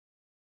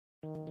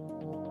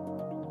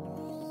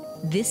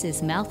This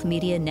is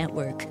MouthMedia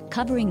Network,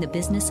 covering the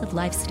business of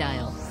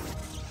lifestyle.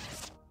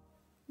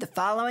 The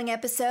following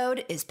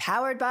episode is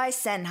powered by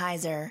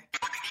Sennheiser.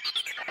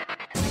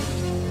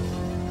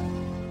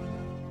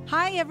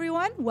 Hi,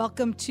 everyone.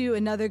 Welcome to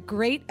another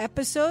great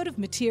episode of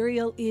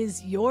Material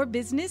is Your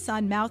Business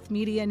on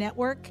MouthMedia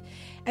Network.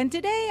 And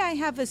today I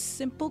have a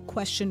simple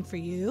question for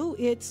you.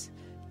 It's,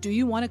 do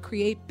you want to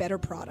create better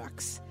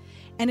products?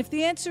 And if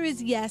the answer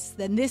is yes,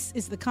 then this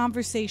is the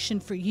conversation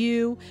for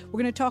you.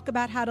 We're going to talk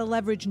about how to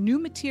leverage new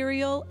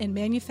material and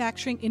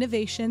manufacturing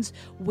innovations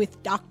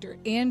with Dr.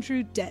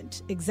 Andrew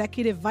Dent,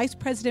 Executive Vice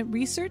President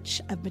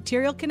Research of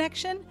Material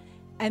ConneXion.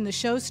 And the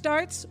show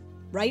starts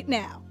right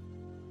now.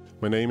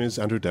 My name is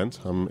Andrew Dent.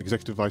 I'm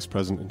Executive Vice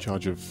President in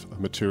charge of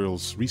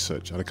materials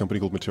research at a company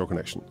called Material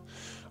ConneXion.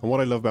 And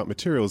what I love about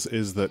materials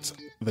is that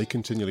they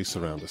continually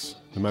surround us.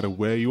 No matter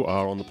where you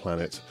are on the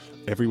planet,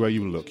 everywhere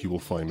you look, you will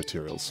find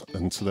materials.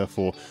 And so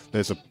therefore,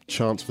 there's a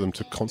chance for them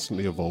to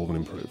constantly evolve and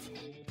improve.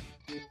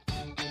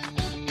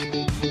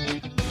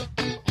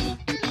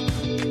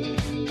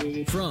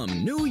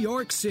 From New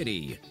York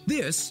City,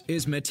 this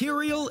is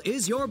Material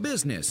is Your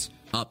Business,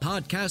 a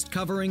podcast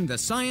covering the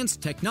science,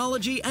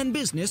 technology, and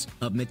business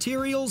of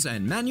materials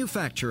and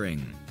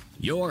manufacturing.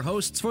 Your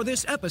hosts for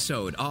this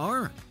episode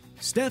are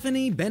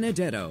Stephanie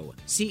Benedetto,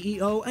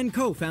 CEO and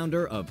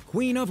co-founder of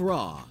Queen of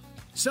Raw;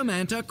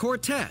 Samanta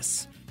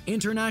Cortes,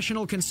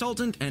 international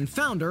consultant and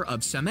founder of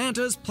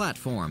Samanta's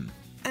Platform;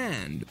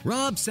 and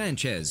Rob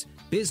Sanchez,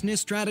 business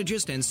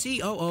strategist and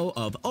COO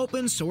of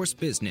Open Source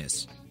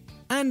Business.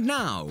 And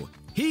now,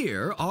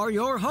 here are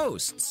your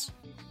hosts.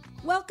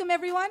 Welcome,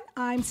 everyone.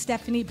 I'm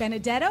Stephanie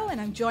Benedetto, and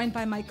I'm joined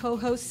by my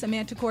co-host,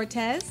 Samanta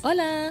Cortes.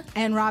 Hola.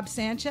 And Rob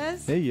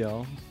Sanchez. Hey,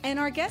 y'all. And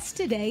our guest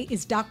today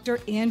is Dr.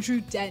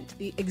 Andrew Dent,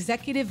 the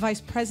Executive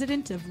Vice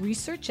President of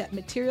Research at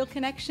Material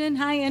ConneXion.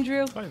 Hi,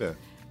 Andrew. Hi there.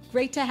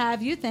 Great to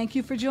have you. Thank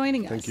you for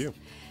joining us. Thank you.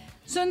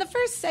 So in the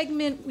first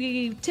segment,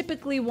 we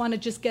typically want to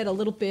just get a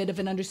little bit of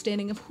an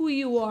understanding of who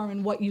you are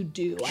and what you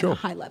do on a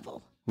high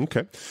level.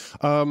 Okay.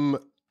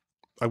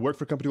 I work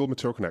for a company called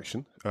Material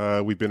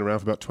ConneXion. We've been around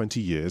for about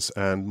 20 years,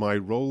 and my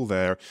role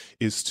there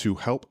is to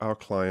help our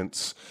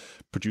clients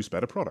produce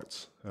better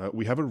products.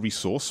 We have a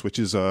resource, which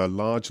is a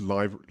large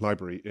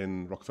library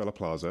in Rockefeller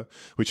Plaza,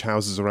 which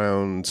houses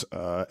around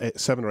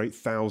 7,000 or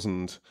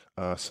 8,000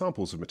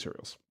 samples of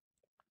materials.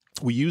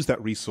 We use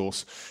that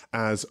resource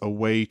as a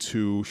way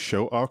to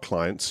show our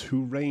clients,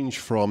 who range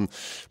from,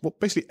 well,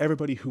 basically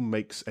everybody who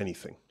makes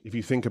anything. If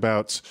you think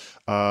about,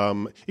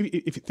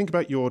 if you think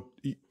about your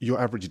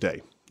average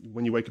day,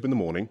 when you wake up in the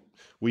morning,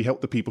 we help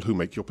the people who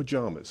make your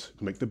pajamas,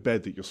 who make the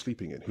bed that you're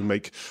sleeping in, who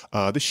make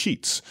the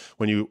sheets.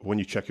 When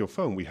you check your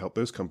phone, we help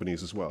those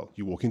companies as well.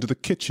 You walk into the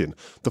kitchen,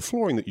 the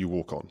flooring that you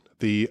walk on,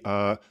 the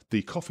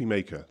coffee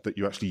maker that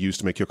you actually use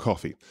to make your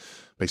coffee.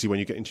 Basically, when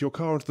you get into your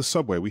car, into the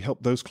subway, we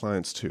help those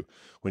clients too.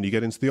 When you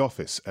get into the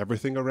office,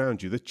 everything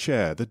around you, the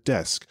chair, the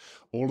desk,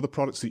 all of the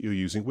products that you're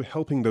using, we're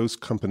helping those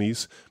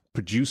companies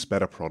produce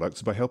better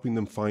products by helping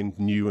them find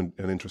new and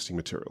interesting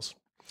materials.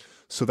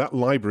 So that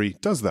library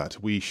does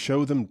that. We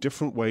show them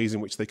different ways in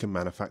which they can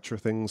manufacture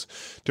things,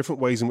 different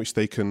ways in which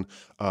they can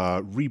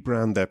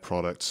rebrand their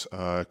products,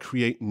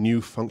 create new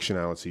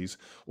functionalities,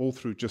 all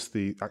through just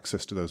the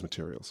access to those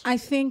materials. I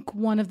think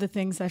one of the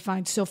things I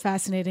find so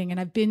fascinating, and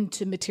I've been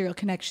to Material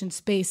ConneXion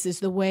space, is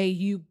the way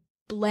you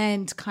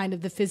blend kind of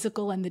the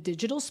physical and the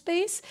digital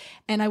space.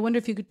 And I wonder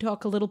if you could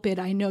talk a little bit.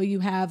 I know you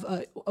have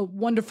a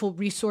wonderful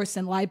resource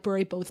and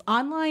library, both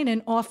online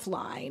and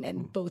offline,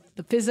 and both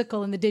the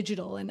physical and the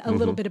digital, and a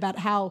little bit about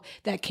how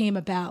that came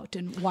about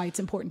and why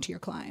it's important to your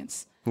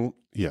clients. Well,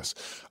 yes.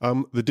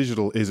 The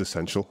digital is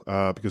essential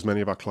because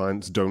many of our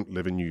clients don't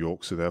live in New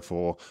York, so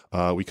therefore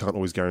we can't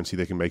always guarantee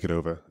they can make it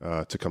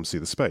over to come see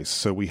the space.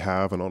 So we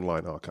have an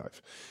online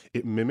archive.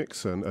 It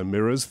mimics and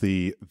mirrors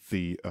the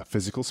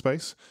physical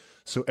space.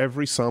 So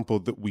every sample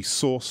that we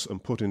source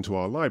and put into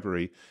our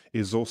library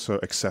is also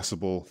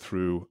accessible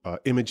through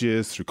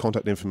images, through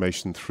contact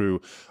information,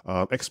 through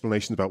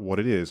explanations about what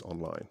it is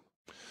online.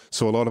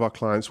 So a lot of our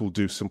clients will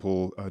do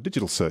simple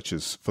digital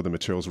searches for the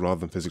materials rather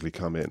than physically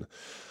come in.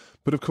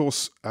 But of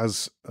course,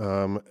 as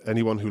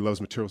anyone who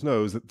loves materials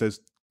knows, that there's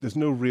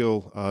no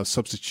real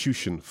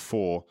substitution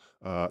for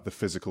the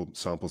physical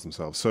samples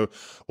themselves. So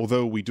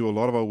although we do a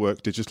lot of our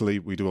work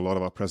digitally, we do a lot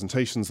of our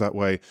presentations that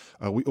way,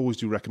 we always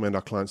do recommend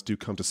our clients do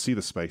come to see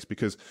the space,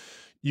 because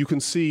you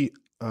can see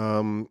 2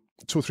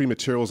 or 3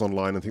 materials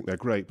online and think they're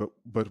great,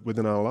 but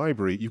within our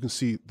library, you can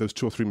see those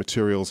 2 or 3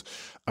 materials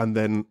and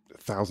then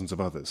thousands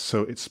of others.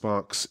 So it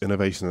sparks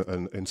innovation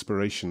and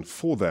inspiration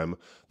for them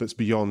that's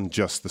beyond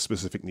just the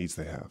specific needs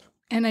they have.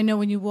 And I know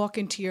when you walk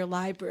into your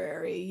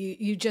library,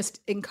 you just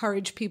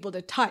encourage people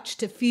to touch,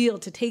 to feel,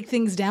 to take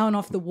things down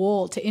off the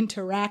wall, to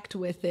interact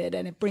with it.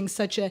 And it brings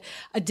such a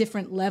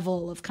different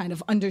level of kind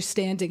of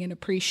understanding and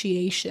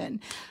appreciation.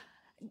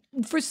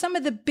 for some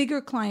of the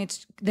bigger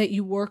clients that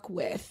you work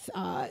with,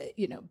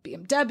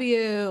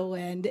 BMW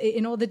and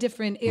in all the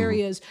different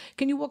areas,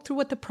 can you walk through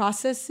what the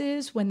process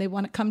is when they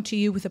want to come to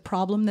you with a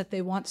problem that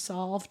they want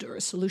solved or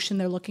a solution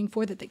they're looking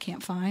for that they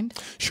can't find?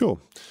 Sure.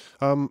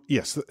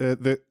 Yes,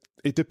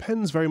 it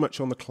depends very much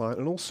on the client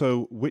and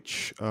also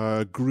which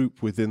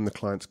group within the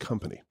client's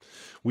company.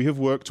 We have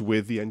worked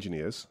with the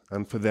engineers,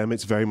 and for them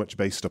it's very much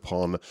based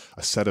upon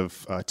a set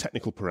of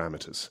technical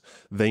parameters.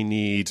 They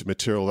need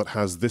material that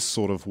has this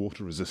sort of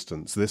water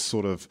resistance, this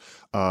sort of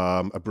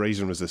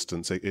abrasion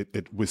resistance.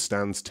 It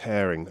withstands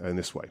tearing in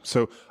this way.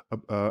 So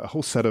a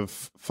whole set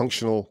of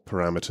functional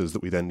parameters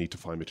that we then need to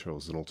find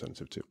materials as an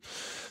alternative to.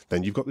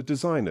 Then you've got the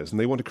designers, and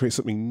they want to create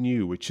something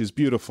new, which is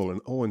beautiful and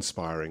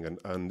awe-inspiring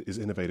and is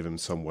innovative in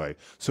some way.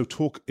 So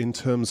talk in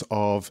terms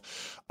of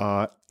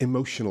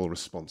emotional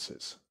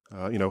responses.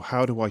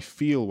 How do I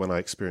feel when I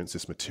experience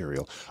this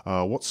material?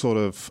 What sort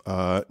of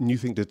new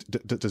thing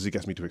does it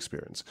get me to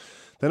experience?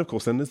 Then, of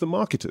course, there's the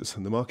marketers.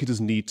 And the marketers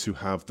need to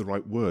have the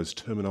right words,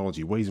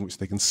 terminology, ways in which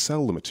they can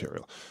sell the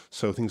material.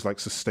 So things like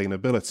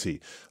sustainability,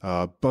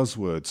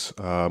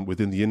 buzzwords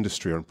within the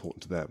industry are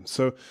important to them.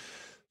 So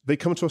they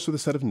come to us with a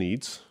set of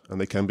needs, and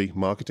they can be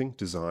marketing,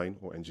 design,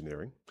 or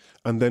engineering.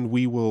 And then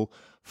we will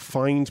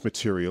find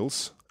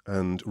materials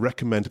and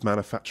recommend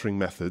manufacturing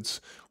methods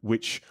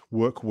which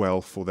work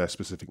well for their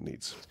specific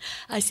needs.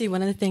 I see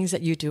one of the things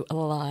that you do a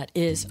lot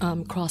is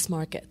cross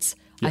markets.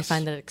 Yes. I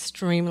find that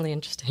extremely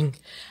interesting.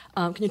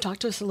 Can you talk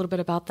to us a little bit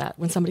about that?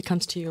 When somebody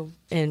comes to you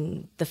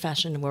in the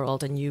fashion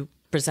world and you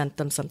present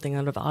them something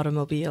out of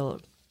automobile.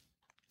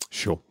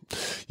 Sure.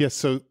 Yes,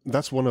 so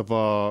that's one of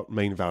our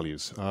main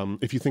values.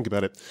 If you think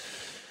about it,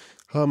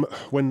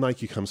 when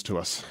Nike comes to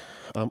us,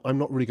 I'm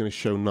not really going to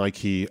show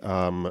Nike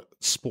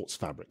sports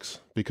fabrics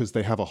because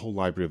they have a whole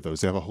library of those.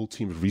 They have a whole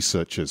team of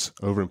researchers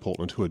over in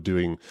Portland who are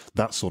doing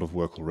that sort of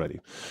work already.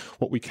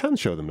 What we can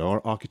show them now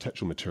are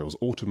architectural materials,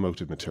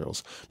 automotive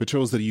materials,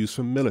 materials that are used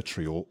for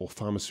military or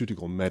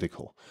pharmaceutical,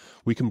 medical.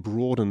 We can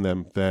broaden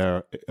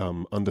their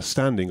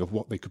understanding of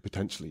what they could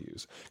potentially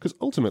use. Because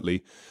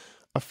ultimately,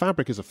 a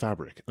fabric is a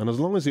fabric. And as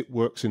long as it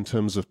works in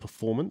terms of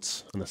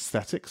performance and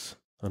aesthetics,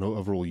 and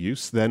overall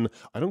use, then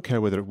I don't care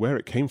where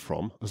it came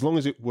from. As long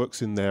as it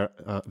works in their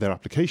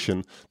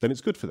application, then it's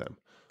good for them.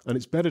 And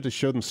it's better to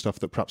show them stuff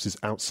that perhaps is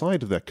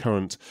outside of their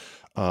current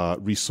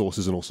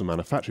resources and also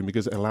manufacturing,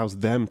 because it allows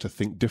them to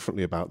think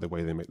differently about the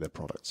way they make their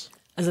products.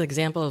 As an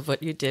example of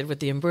what you did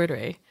with the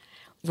embroidery,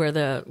 where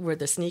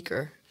the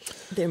sneaker,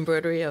 the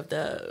embroidery of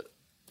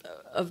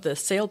the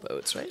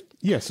sailboats, right?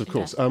 Yes, of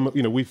course.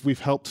 Yeah. We've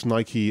helped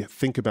Nike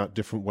think about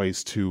different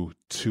ways to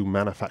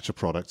manufacture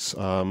products.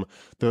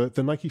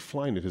 The Nike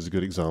Flyknit is a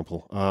good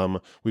example.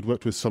 We'd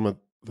worked with some of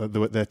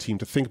their team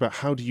to think about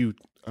how do you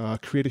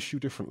create a shoe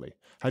differently?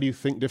 How do you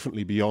think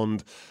differently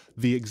beyond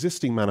the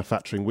existing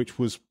manufacturing, which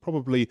was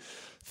probably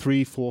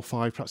 3, 4,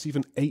 5, perhaps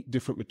even 8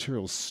 different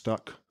materials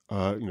stuck,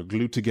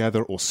 glued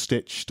together or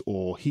stitched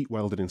or heat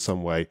welded in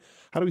some way?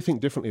 How do we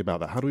think differently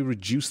about that? How do we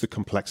reduce the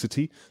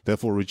complexity,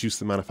 therefore reduce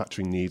the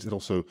manufacturing needs, and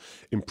also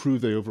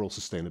improve the overall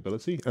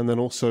sustainability, and then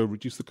also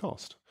reduce the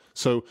cost?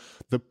 So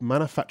the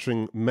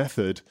manufacturing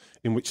method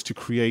in which to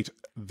create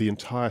the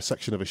entire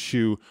section of a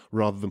shoe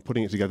rather than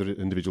putting it together in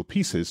individual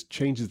pieces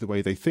changes the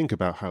way they think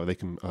about how they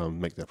can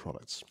make their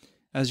products.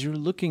 As you're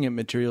looking at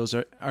materials,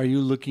 are you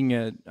looking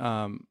at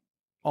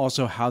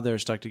also how they're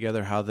stuck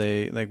together, how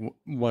they, like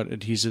what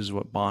adhesives,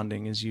 what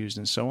bonding is used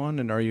and so on?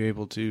 And are you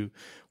able to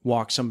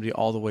walk somebody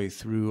all the way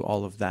through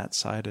all of that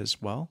side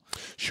as well?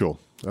 Sure.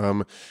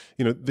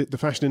 The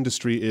fashion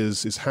industry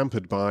is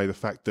hampered by the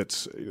fact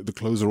that the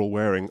clothes they're all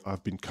wearing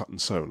have been cut and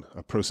sewn,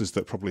 a process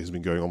that probably has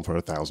been going on for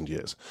 1,000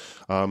 years.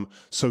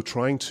 So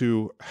trying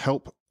to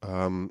help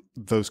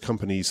those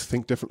companies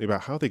think differently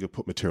about how they could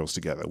put materials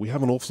together. We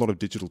have an awful lot of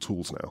digital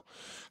tools now.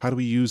 How do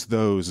we use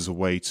those as a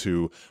way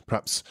to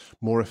perhaps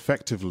more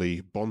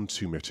effectively bond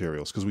two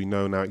materials? Because we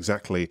know now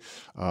exactly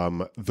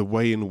the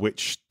way in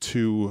which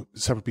two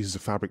separate pieces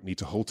of fabric need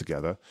to hold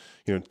together.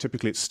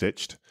 Typically it's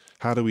stitched.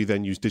 How do we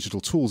then use digital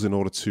tools in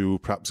order to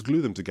perhaps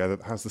glue them together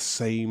that has the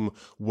same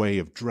way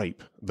of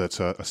drape that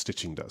a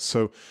stitching does?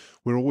 So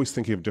we're always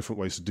thinking of different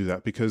ways to do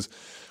that because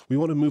we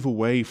want to move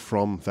away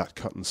from that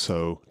cut and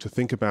sew to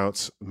think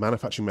about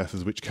manufacturing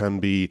methods which can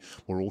be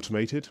more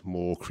automated,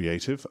 more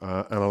creative,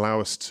 and allow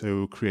us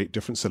to create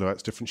different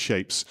silhouettes, different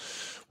shapes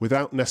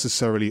without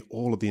necessarily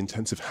all of the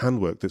intensive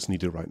handwork that's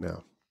needed right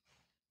now.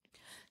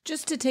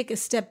 Just to take a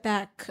step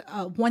back,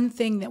 one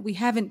thing that we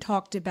haven't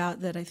talked about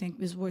that I think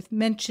is worth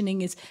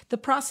mentioning is the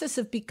process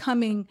of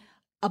becoming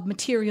a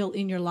material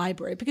in your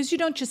library, because you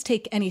don't just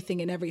take anything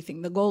and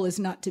everything. The goal is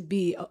not to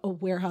be a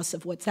warehouse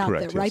of what's out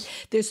Correct, there, right?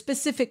 Yes. There's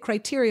specific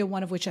criteria,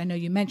 one of which I know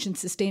you mentioned,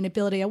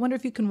 sustainability. I wonder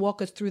if you can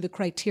walk us through the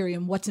criteria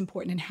and what's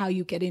important and how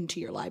you get into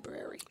your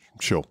library.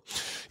 Sure.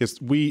 Yes,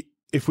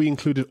 if we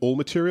included all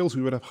materials,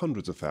 we would have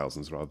hundreds of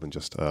thousands rather than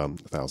just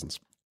thousands.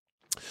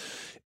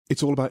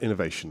 It's all about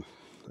innovation.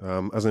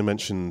 As I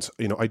mentioned,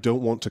 I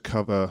don't want to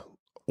cover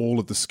all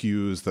of the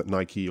SKUs that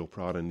Nike or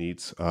Prada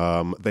needs.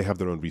 They have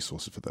their own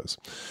resources for those.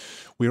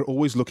 We are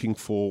always looking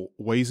for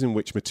ways in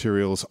which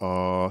materials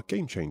are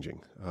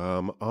game-changing.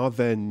 Are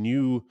there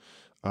new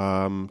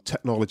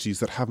technologies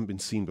that haven't been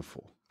seen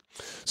before?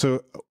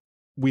 So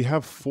we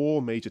have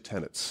 4 major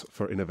tenets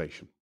for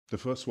innovation. The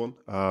first one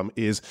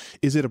is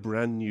it a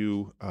brand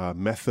new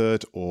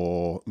method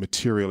or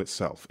material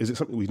itself? Is it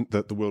something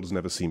that the world has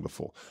never seen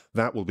before?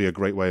 That will be a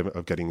great way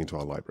of getting into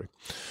our library.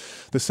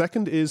 The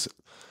second is,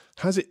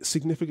 has it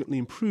significantly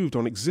improved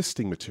on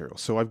existing material?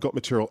 So I've got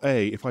material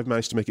A, if I've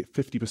managed to make it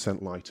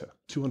 50% lighter,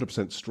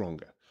 200%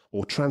 stronger,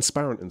 or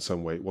transparent in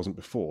some way it wasn't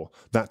before,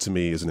 that to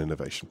me is an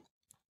innovation.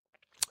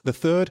 The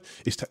third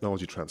is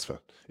technology transfer.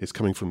 It's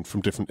coming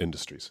from different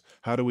industries.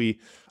 How do we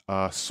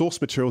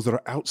source materials that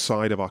are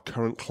outside of our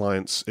current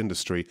client's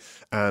industry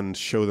and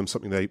show them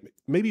something they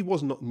maybe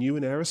was not new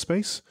in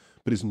aerospace,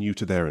 but is new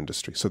to their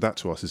industry? So that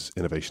to us is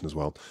innovation as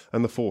well.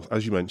 And the fourth,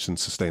 as you mentioned,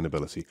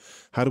 sustainability.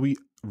 How do we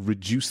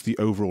reduce the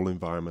overall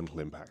environmental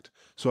impact?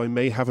 So I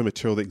may have a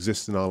material that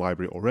exists in our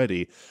library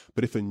already,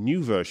 but if a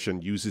new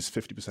version uses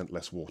 50%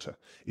 less water,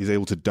 is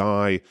able to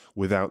dye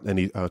without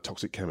any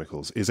toxic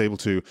chemicals, is able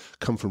to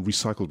come from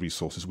recycled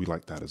resources, we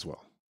like that as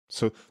well.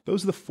 So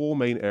those are the 4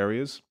 main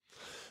areas.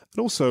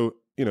 And also,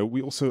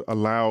 we also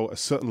allow a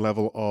certain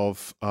level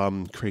of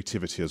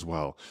creativity as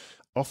well.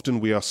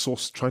 Often we are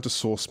trying to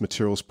source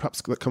materials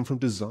perhaps that come from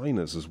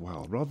designers as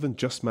well, rather than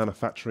just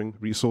manufacturing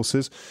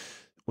resources.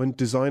 When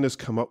designers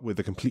come up with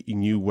a completely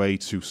new way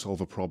to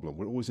solve a problem,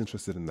 we're always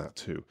interested in that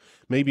too.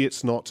 Maybe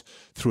it's not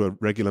through a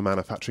regular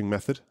manufacturing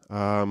method,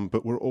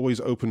 but we're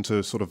always open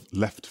to sort of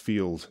left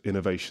field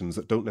innovations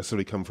that don't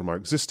necessarily come from our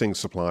existing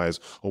suppliers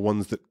or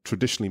ones that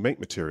traditionally make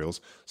materials.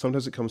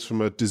 Sometimes it comes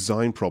from a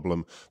design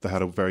problem that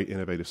had a very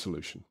innovative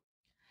solution.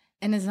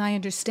 And as I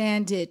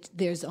understand it,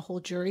 there's a whole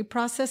jury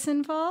process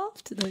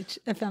involved, which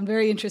I found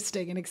very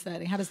interesting and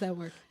exciting. How does that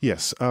work?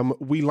 Yes.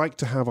 We like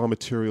to have our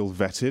material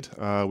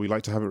vetted. We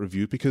like to have it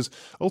reviewed because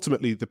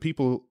ultimately the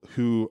people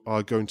who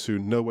are going to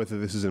know whether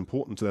this is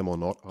important to them or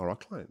not are our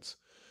clients.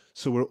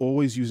 So we're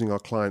always using our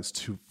clients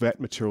to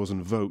vet materials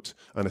and vote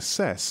and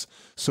assess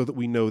so that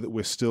we know that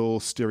we're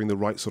still steering the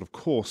right sort of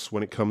course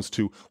when it comes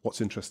to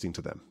what's interesting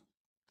to them.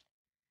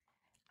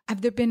 Have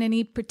there been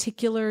any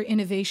particular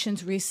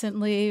innovations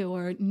recently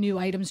or new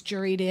items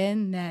juried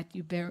in that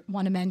you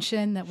want to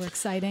mention that were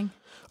exciting?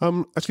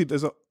 Actually,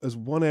 there's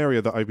one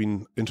area that I've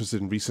been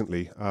interested in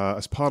recently.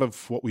 As part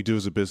of what we do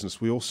as a business,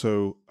 we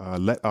also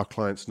let our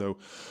clients know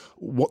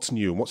what's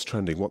new, what's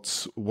trending,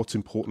 what's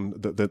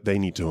important that they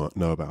need to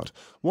know about.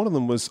 One of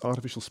them was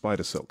artificial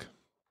spider silk.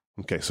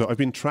 Okay, so I've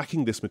been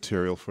tracking this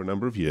material for a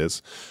number of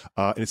years,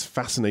 and it's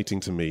fascinating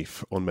to me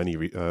on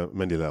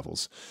many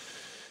levels.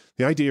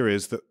 The idea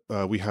is that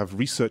we have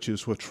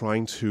researchers who are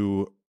trying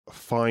to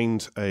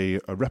find a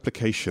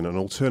replication, an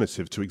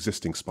alternative to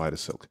existing spider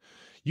silk.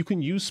 You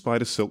can use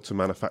spider silk to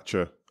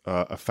manufacture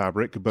a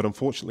fabric, but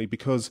unfortunately,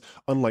 because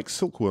unlike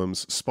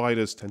silkworms,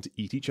 spiders tend to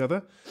eat each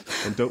other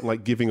and don't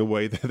like giving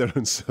away their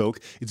own silk,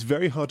 it's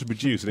very hard to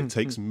produce, and it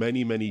takes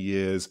many, many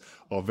years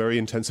of very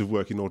intensive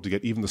work in order to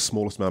get even the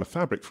smallest amount of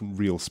fabric from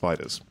real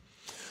spiders.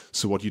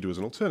 So what you do as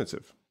an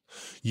alternative,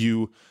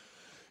 you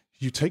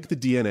take the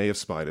DNA of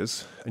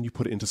spiders and you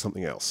put it into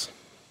something else.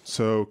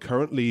 So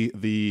currently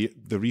the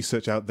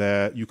research out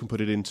there, you can put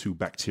it into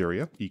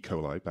bacteria, E.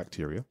 coli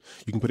bacteria.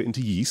 You can put it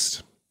into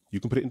yeast. You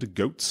can put it into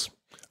goats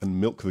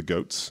and milk the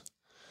goats.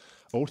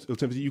 Or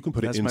alternatively, you can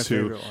put it into... That's my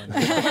favorite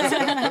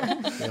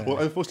one. Yeah. Well,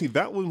 unfortunately,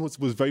 that one was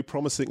very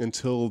promising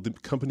until the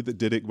company that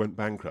did it went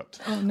bankrupt.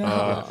 Oh,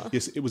 no.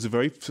 Yes, it was a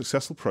very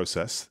successful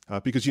process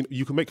because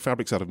you can make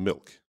fabrics out of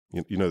milk.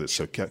 You know this,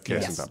 so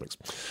casein fabrics.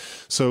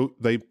 So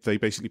they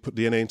basically put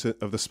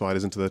DNA of the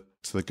spiders into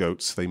the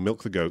goats. They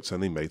milk the goats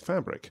and they made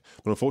fabric.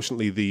 But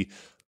unfortunately, the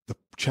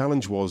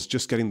challenge was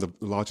just getting the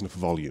large enough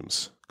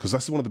volumes, because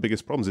that's one of the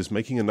biggest problems, is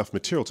making enough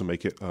material to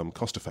make it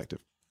cost effective.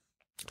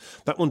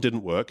 That one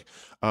didn't work,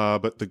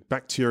 but the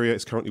bacteria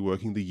is currently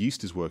working. The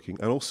yeast is working,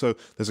 and also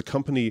there's a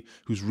company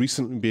who's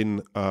recently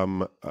been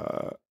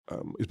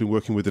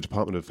working with the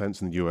Department of Defense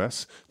in the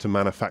US to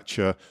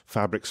manufacture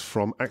fabrics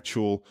from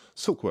actual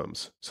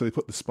silkworms. So they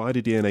put the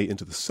spider DNA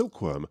into the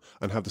silkworm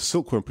and have the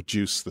silkworm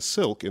produce the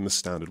silk in the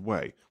standard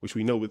way, which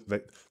we know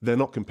they're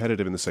not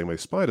competitive in the same way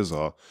spiders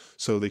are,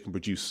 so they can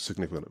produce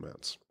significant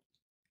amounts.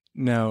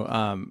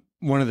 Now,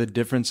 one of the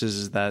differences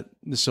is that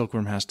the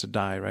silkworm has to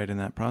die, right, in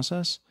that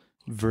process,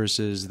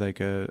 versus like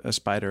a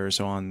spider or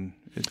so on.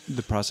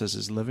 The process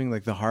is living,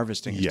 like the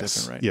harvesting is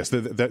different, right? Yes,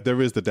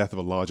 there is the death of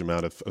a large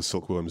amount of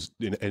silkworms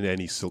in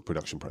any silk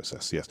production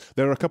process, yes.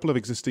 There are a couple of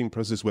existing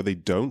processes where they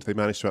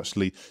manage to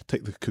actually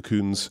take the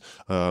cocoons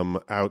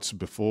out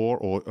before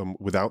or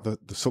without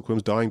the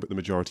silkworms dying, but the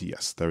majority,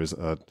 yes,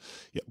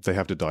 they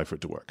have to die for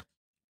it to work.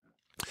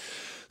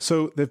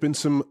 So there have been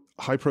some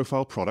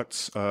high-profile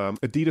products.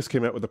 Adidas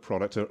came out with a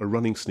product, a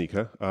running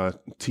sneaker,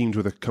 teamed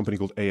with a company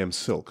called AM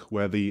Silk,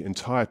 where the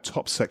entire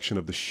top section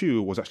of the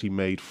shoe was actually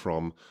made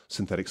from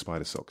synthetic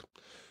spider silk.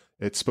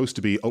 It's supposed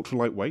to be ultra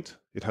lightweight.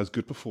 It has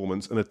good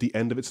performance, and at the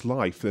end of its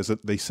life,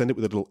 they send it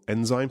with a little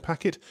enzyme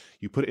packet.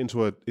 You put it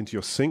into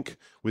your sink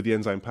with the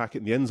enzyme packet,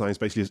 and the enzymes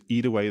basically just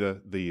eat away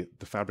the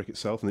fabric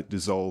itself, and it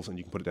dissolves, and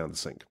you can put it down the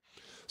sink.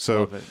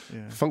 So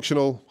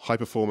functional, high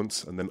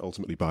performance, and then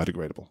ultimately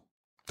biodegradable.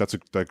 That's a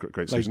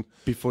great solution.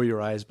 Like before your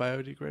eyes,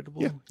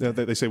 biodegradable? Yeah.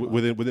 They say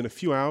within a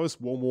few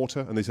hours, warm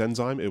water and this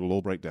enzyme, it will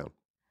all break down.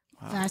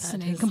 Wow.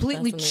 Fascinating.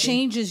 Completely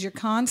changes your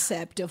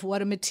concept of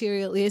what a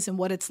material is and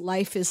what its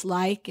life is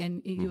like,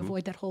 and you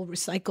avoid that whole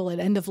recycle and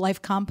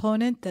end-of-life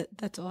component.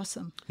 That's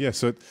awesome. Yeah,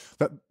 so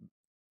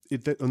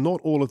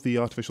not all of the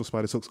artificial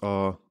spider silks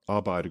are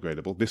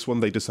biodegradable. This one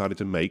they decided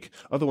to make.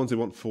 Other ones they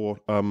want for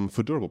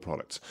durable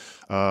products.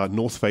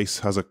 North Face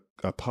has a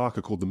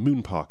Parka called the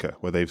Moon Parka,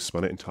 where they've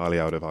spun it entirely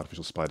out of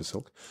artificial spider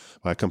silk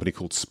by a company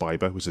called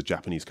Spiber, which is a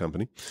Japanese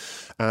company.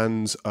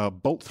 And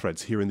Bolt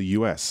Threads here in the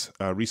US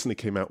recently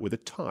came out with a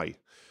tie,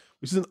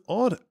 which is an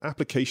odd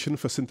application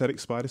for synthetic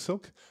spider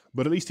silk,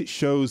 but at least it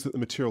shows that the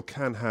material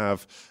can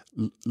have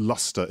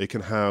luster, it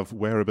can have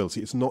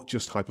wearability. It's not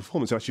just high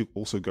performance, it actually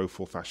also go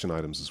for fashion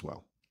items as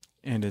well.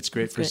 And it's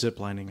great for zip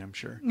lining, I'm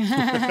sure.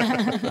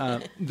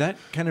 That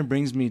kind of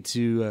brings me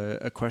to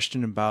a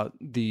question about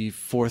the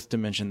fourth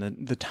dimension,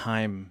 the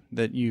time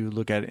that you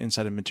look at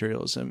inside of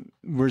materials. And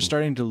we're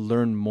starting to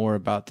learn more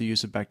about the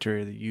use of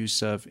bacteria, the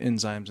use of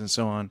enzymes and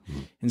so on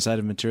inside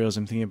of materials.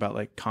 I'm thinking about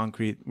like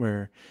concrete,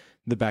 where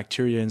the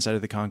bacteria inside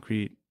of the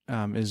concrete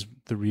is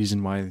the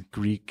reason why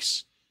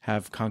Greeks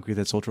have concrete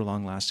that's ultra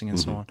long lasting and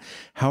so on.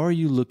 How are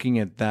you looking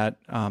at that,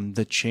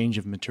 the change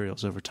of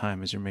materials over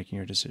time as you're making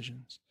your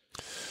decisions?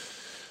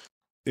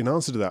 In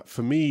answer to that,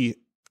 for me,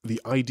 the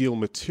ideal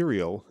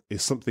material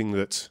is something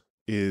that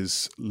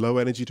is low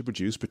energy to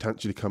produce,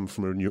 potentially come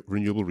from a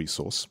renewable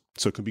resource,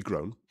 so it can be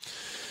grown.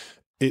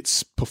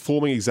 It's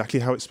performing exactly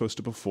how it's supposed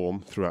to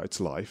perform throughout its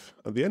life.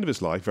 At the end of its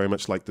life, very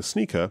much like the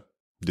sneaker,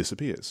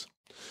 disappears.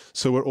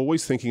 So we're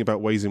always thinking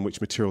about ways in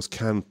which materials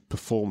can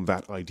perform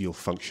that ideal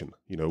function.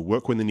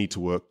 Work when they need to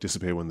work,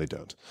 disappear when they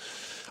don't.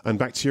 And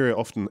bacteria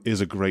often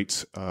is a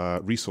great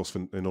resource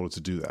in order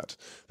to do that.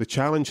 The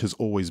challenge has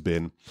always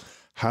been,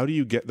 how do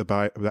you get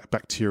that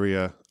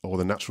bacteria or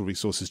the natural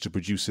resources to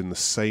produce in the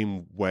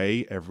same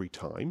way every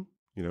time?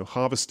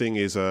 Harvesting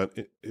is a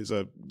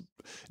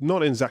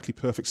not exactly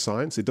perfect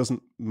science. It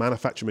doesn't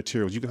manufacture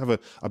materials. You can have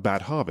a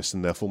bad harvest,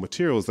 and therefore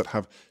materials that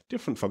have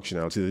different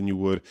functionality than you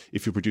would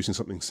if you're producing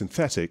something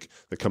synthetic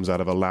that comes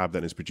out of a lab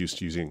that is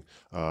produced using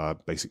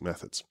basic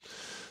methods.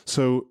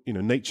 So,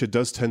 nature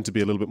does tend to be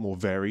a little bit more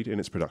varied in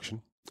its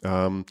production.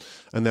 And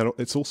then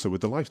it's also with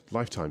the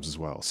lifetimes as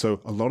well.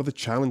 So a lot of the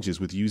challenges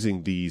with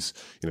using these,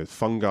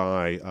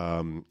 fungi,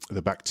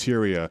 the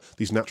bacteria,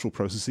 these natural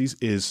processes,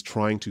 is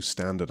trying to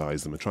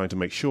standardize them and trying to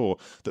make sure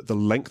that the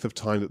length of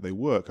time that they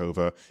work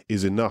over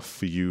is enough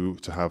for you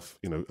to have,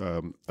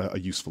 a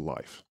useful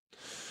life.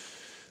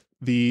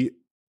 The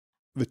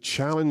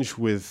challenge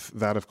with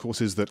that, of course,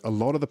 is that a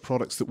lot of the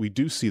products that we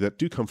do see that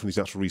do come from these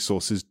natural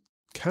resources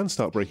can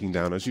start breaking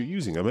down as you're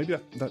using them.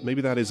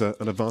 Maybe that is an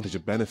advantage, a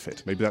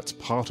benefit. Maybe that's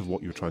part of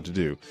what you're trying to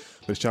do.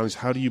 But it's challenge,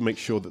 how do you make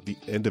sure that the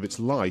end of its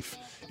life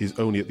is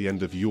only at the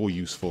end of your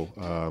useful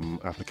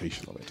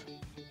application of it?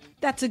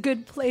 That's a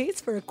good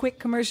place for a quick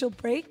commercial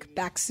break.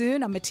 Back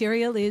soon on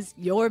Material is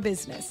Your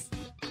Business.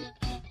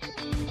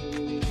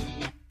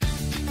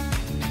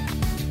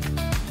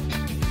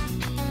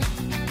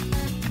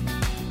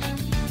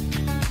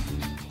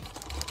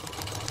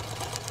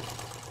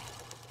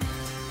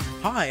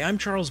 Hi, I'm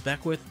Charles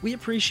Beckwith. We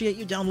appreciate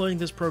you downloading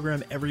this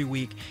program every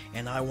week,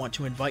 and I want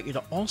to invite you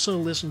to also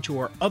listen to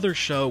our other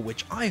show,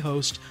 which I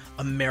host,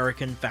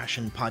 American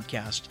Fashion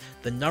Podcast,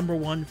 the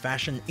 #1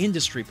 fashion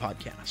industry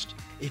podcast.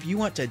 If you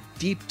want to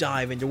deep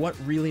dive into what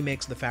really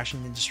makes the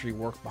fashion industry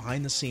work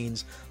behind the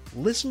scenes,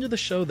 listen to the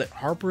show that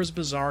Harper's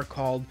Bazaar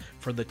called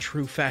For the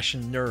True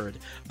Fashion Nerd,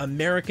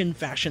 American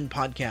Fashion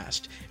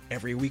Podcast,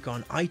 every week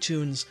on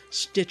iTunes,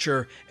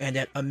 Stitcher, and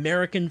at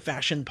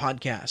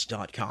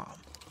AmericanFashionPodcast.com.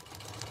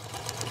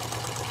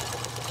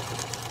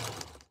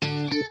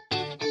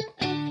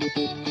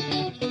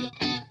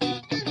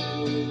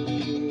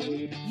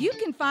 You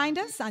can find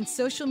us on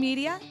social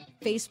media,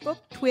 Facebook,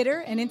 Twitter,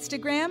 and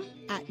Instagram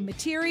at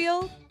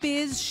Material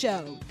Biz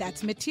Show.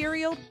 That's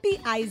Material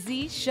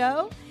BIZ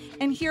Show.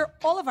 And hear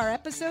all of our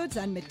episodes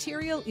on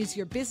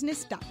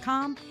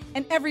materialisyourbusiness.com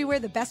and everywhere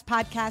the best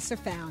podcasts are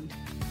found.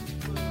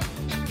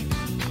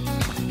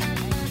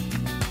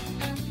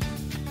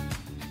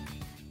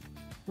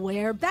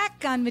 We're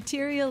back on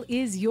Material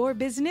is Your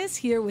Business,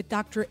 here with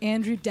Dr.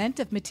 Andrew Dent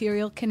of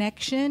Material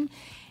ConneXion.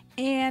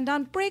 And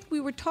on break,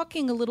 we were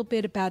talking a little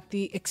bit about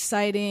the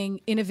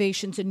exciting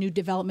innovations and new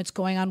developments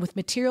going on with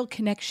Material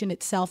ConneXion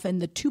itself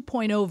and the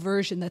 2.0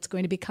 version that's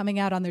going to be coming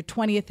out on their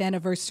 20th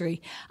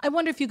anniversary. I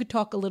wonder if you could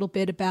talk a little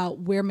bit about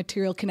where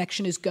Material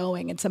ConneXion is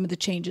going and some of the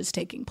changes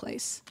taking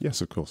place.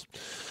 Yes, of course.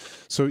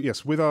 So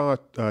yes, with our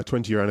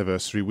 20-year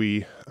anniversary,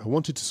 we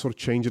wanted to sort of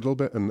change it a little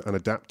bit and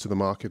adapt to the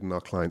market and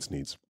our clients'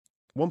 needs.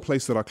 One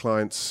place that our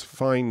clients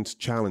find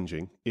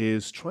challenging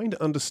is trying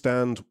to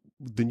understand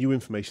the new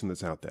information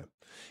that's out there.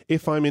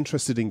 If I'm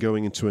interested in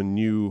going into a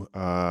new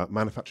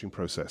manufacturing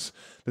process,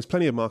 there's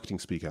plenty of marketing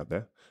speak out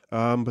there.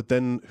 But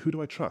then who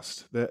do I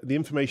trust? The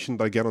information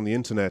that I get on the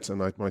internet and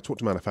when I talk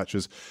to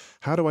manufacturers,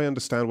 how do I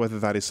understand whether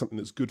that is something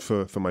that's good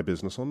for my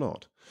business or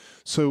not?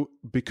 So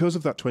because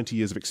of that 20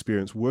 years of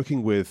experience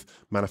working with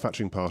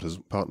manufacturing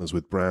partners,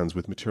 with brands,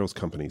 with materials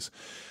companies,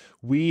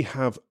 we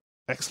have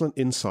excellent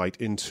insight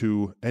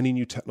into any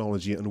new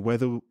technology and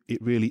whether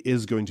it really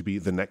is going to be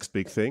the next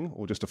big thing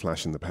or just a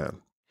flash in the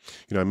pan.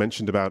 I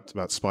mentioned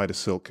about spider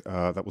silk.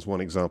 That was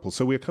one example.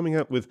 So we're coming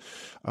out with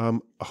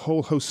a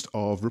whole host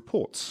of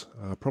reports,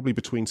 probably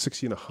between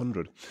 60 and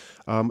 100,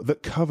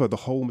 that cover the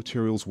whole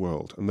materials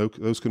world. And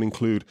those can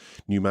include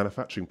new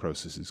manufacturing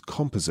processes,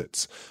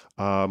 composites,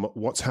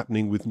 what's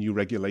happening with new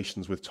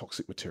regulations with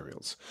toxic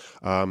materials,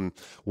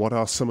 what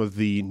are some of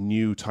the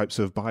new types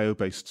of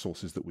bio-based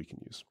sources that we can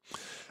use.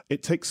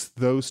 It takes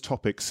those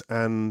topics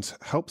and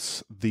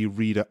helps the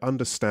reader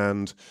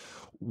understand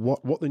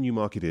what the new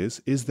market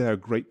is. Is there a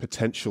great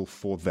potential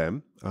for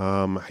them?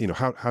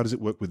 How does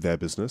it work with their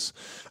business?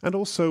 And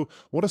also,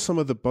 what are some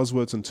of the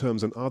buzzwords and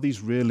terms, and are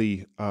these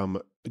really,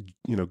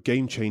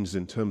 game changers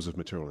in terms of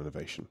material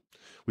innovation?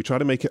 We try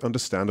to make it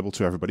understandable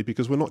to everybody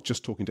because we're not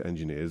just talking to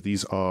engineers.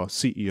 These are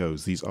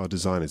CEOs, these are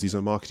designers, these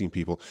are marketing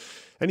people.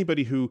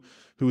 Anybody who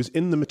is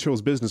in the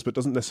materials business but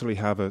doesn't necessarily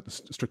have a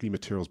strictly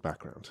materials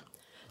background.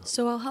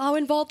 So how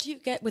involved do you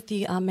get with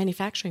the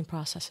manufacturing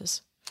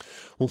processes?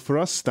 Well, for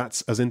us,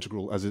 that's as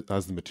integral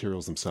as the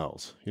materials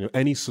themselves.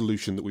 Any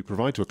solution that we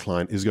provide to a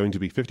client is going to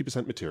be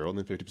 50% material and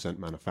then 50%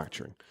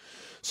 manufacturing.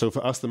 So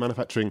for us, the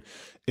manufacturing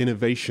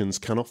innovations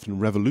can often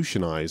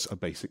revolutionize a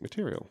basic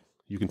material.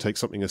 You can take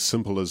something as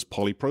simple as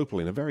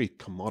polypropylene, a very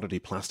commodity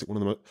plastic,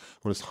 one of the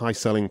most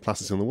high-selling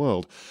plastics in the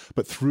world,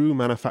 but through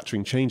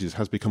manufacturing changes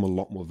has become a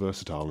lot more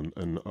versatile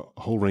and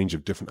a whole range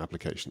of different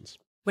applications.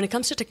 When it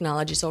comes to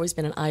technology, it's always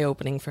been an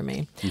eye-opening for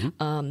me.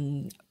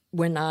 Mm-hmm.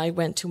 When I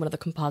went to one of the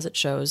composite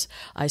shows,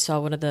 I saw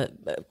one of the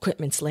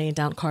equipments laying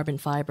down carbon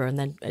fiber and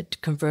then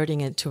converting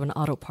it to an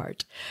auto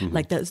part. Mm-hmm.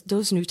 Like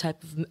those new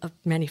type of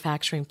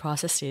manufacturing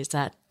processes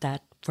that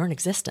weren't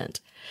existent.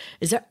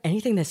 Is there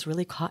anything that's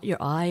really caught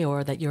your eye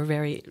or that you're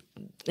very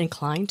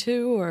inclined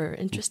to or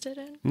interested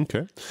in?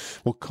 Okay.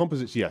 Well,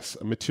 composites, yes.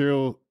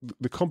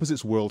 The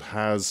composites world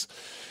has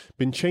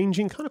been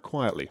changing kind of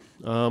quietly.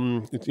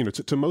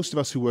 To most of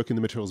us who work in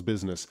the materials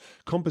business,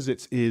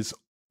 composites is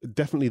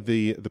definitely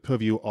the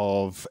purview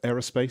of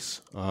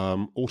aerospace,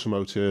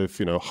 automotive,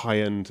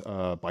 high-end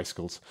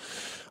bicycles.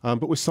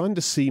 But we're starting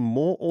to see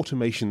more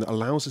automation that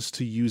allows us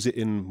to use it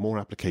in more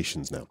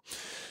applications now.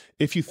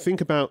 If you think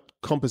about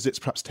composites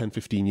perhaps 10,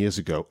 15 years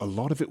ago, a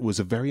lot of it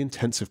was a very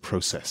intensive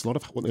process, a lot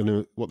of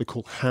what they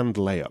call hand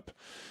layup,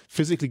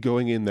 physically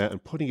going in there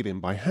and putting it in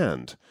by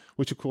hand,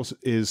 which of course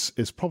is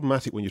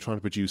problematic when you're trying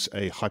to produce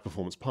a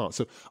high-performance part.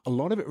 So a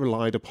lot of it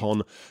relied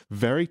upon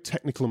very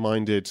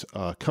technical-minded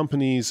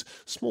companies,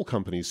 small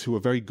companies who were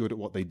very good at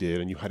what they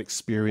did, and you had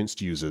experienced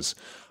users.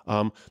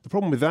 The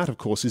problem with that, of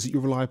course, is that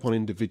you rely upon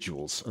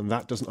individuals, and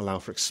that doesn't allow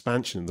for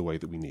expansion in the way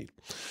that we need.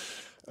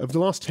 Over the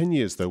last 10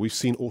 years, though, we've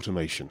seen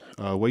automation,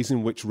 ways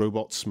in which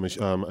robots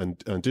and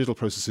digital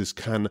processes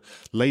can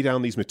lay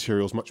down these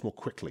materials much more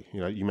quickly.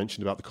 You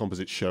mentioned about the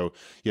composite show.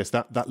 Yes,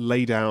 that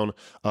lay down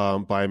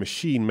by a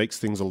machine makes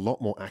things a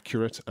lot more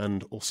accurate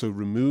and also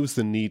removes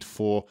the need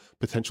for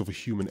potential for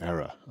human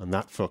error. And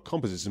that for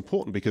composites is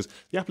important because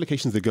the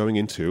applications they're going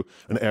into,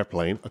 an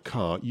airplane, a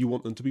car, you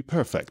want them to be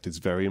perfect. It's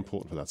very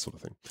important for that sort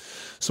of thing.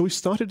 So we've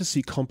started to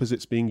see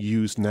composites being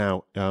used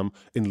now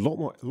in a lot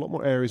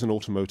more areas in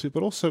automotive,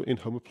 but also in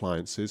home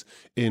appliances,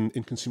 in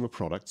consumer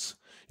products.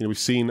 We've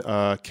seen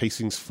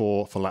casings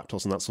for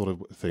laptops and that sort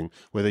of thing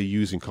where they're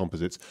using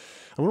composites.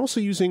 And we're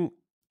also using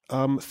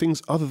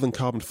things other than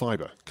carbon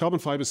fiber. Carbon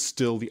fiber is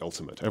still the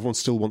ultimate. Everyone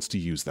still wants to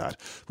use that.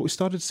 But we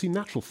started to see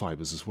natural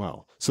fibers as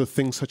well. So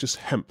things such as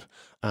hemp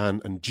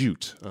and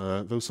jute,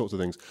 those sorts of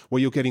things,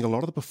 where you're getting a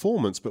lot of the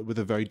performance, but with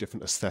a very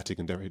different aesthetic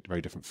and very,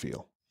 very different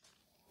feel.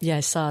 Yeah,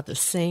 I saw the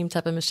same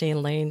type of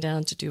machine laying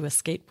down to do a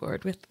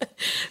skateboard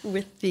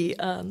with the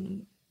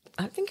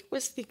I think it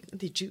was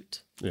the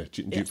jute. Yeah,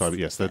 jute fiber,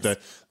 yes.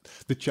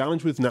 The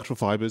challenge with natural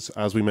fibers,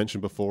 as we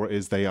mentioned before,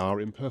 is they are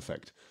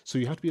imperfect. So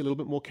you have to be a little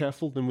bit more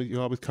careful than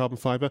you are with carbon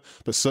fiber,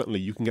 but certainly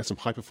you can get some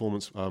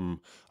high-performance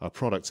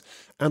products.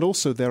 And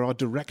also there are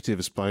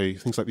directives by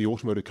things like the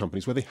automotive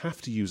companies where they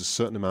have to use a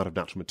certain amount of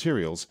natural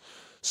materials.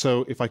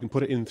 So if I can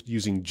put it in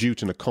using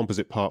jute in a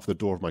composite part for the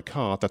door of my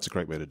car, that's a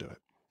great way to do it.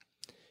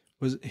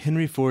 Was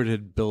Henry Ford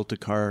had built a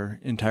car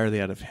entirely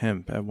out of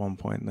hemp at one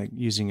point, like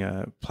using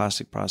a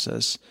plastic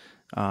process.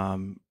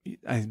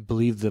 I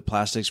believe the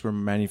plastics were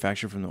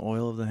manufactured from the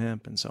oil of the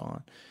hemp and so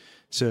on.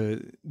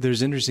 So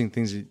there's interesting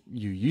things that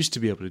you used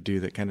to be able to do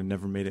that kind of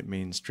never made it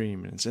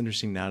mainstream. And it's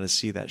interesting now to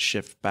see that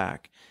shift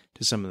back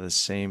to some of the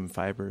same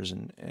fibers.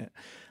 And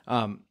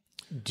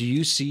do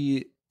you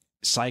see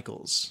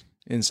cycles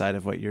inside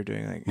of what you're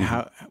doing?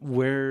 Like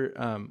where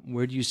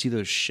do you see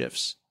those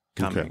shifts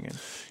coming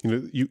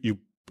in? You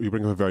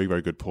bring up a very,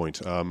 very good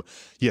point.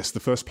 Yes, the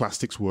first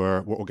plastics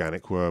were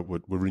organic, were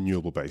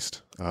renewable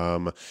based.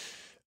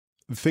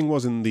 The thing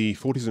was, in the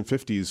 40s and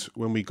 50s,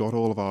 when we got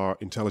all of our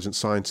intelligent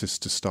scientists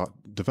to start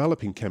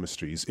developing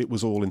chemistries, it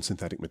was all in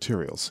synthetic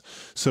materials.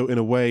 So in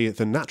a way,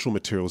 the natural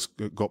materials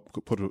got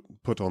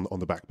put on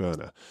the back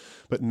burner.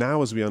 But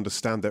now, as we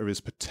understand there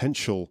is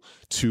potential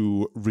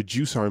to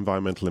reduce our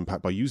environmental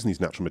impact by using these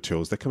natural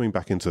materials, they're coming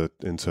back into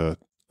to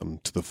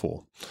the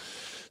fore.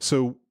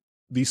 So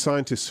these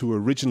scientists who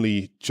were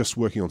originally just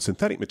working on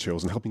synthetic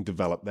materials and helping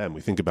develop them,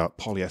 we think about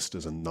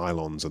polyesters and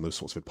nylons and those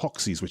sorts of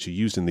epoxies which are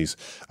used in these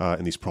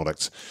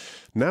products.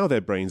 Now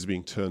their brains are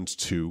being turned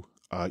to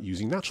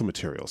using natural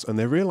materials, and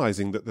they're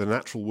realizing that the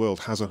natural world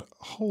has a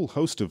whole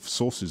host of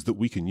sources that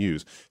we can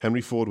use.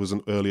 Henry Ford was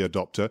an early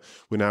adopter.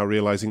 We're now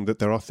realizing that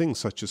there are things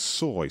such as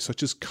soy,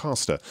 such as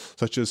castor,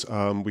 such as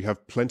we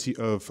have plenty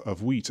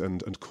of wheat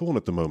and corn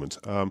at the moment.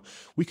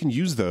 We can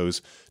use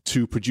those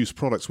to produce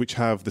products which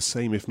have the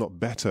same, if not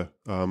better,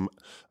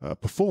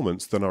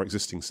 performance than our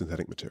existing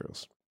synthetic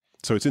materials.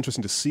 So it's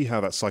interesting to see how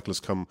that cycle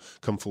has come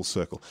full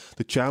circle.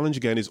 The challenge,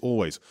 again, is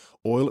always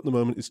oil at the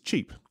moment is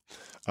cheap.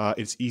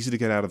 It's easy to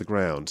get out of the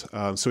ground.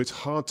 So it's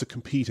hard to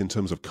compete in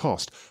terms of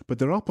cost. But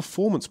there are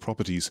performance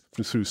properties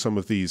through some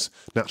of these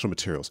natural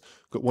materials.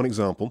 Got one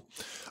example.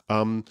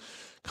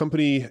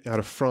 Company out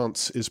of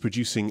France is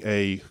producing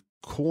a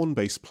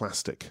corn-based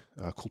plastic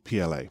called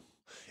PLA.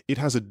 It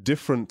has a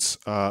different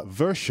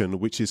version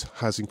which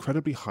has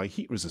incredibly high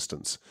heat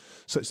resistance,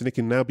 such that it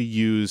can now be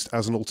used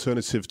as an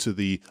alternative to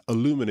the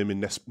aluminum in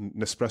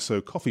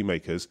Nespresso coffee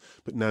makers,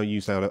 but now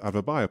used out of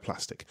a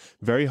bioplastic.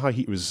 Very high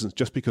heat resistance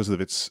just because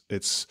of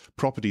its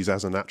properties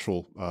as a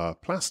natural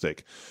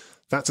plastic.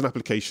 That's an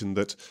application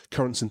that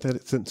current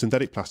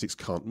synthetic plastics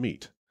can't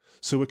meet.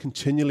 So we're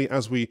continually,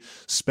 as we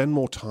spend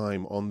more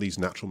time on these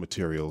natural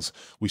materials,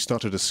 we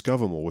start to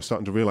discover more. We're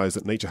starting to realize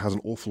that nature has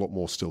an awful lot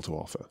more still to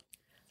offer.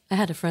 I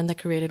had a friend that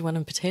created one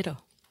on potato.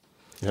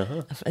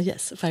 Uh-huh.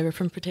 Yes, fiber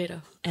from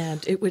potato.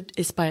 And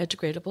it's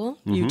biodegradable.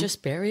 Mm-hmm. You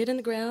just bury it in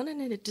the ground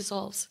and it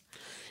dissolves.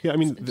 Yeah, I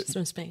mean, it's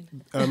from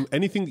Spain.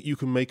 Anything that you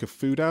can make a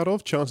food out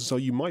of, chances are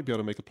you might be able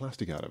to make a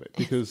plastic out of it.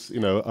 Because,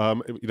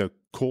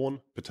 corn,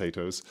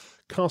 potatoes,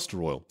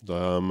 castor oil,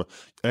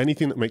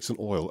 anything that makes an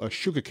oil, a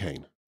sugar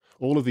cane,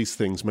 all of these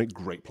things make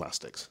great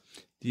plastics.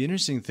 The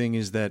interesting thing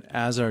is that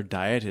as our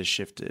diet has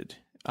shifted,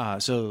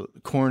 so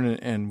corn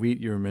and wheat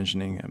you were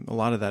mentioning, a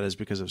lot of that is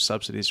because of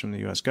subsidies from the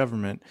U.S.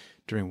 government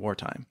during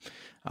wartime.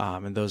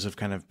 And those have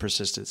kind of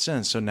persisted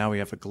since. So now we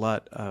have a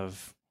glut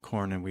of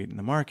corn and wheat in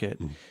the market.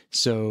 Mm.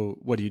 So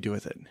what do you do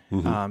with it?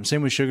 Mm-hmm.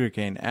 Same with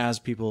sugarcane. As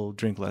people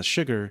drink less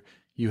sugar,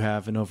 you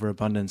have an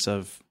overabundance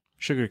of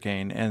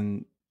sugarcane,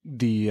 and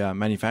the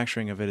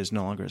manufacturing of it is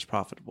no longer as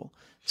profitable.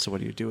 So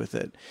what do you do with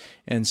it?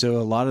 And so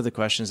a lot of the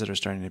questions that are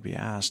starting to be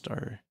asked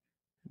are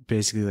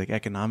basically like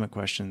economic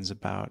questions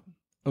about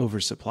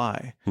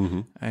oversupply.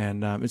 Mm-hmm.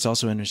 And it's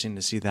also interesting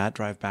to see that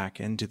drive back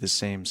into the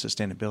same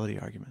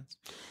sustainability arguments.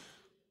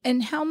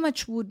 And how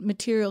much would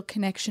Material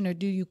ConneXion, or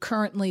do you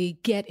currently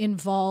get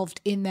involved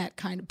in that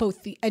kind of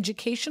both the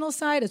educational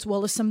side as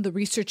well as some of the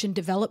research and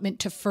development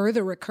to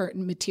further a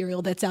curtain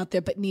material that's out there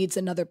but needs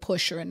another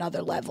push or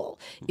another level?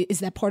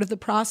 Is that part of the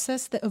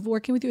process of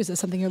working with you? Is that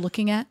something you're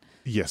looking at?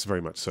 Yes, very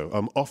much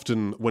so.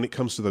 Often when it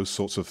comes to those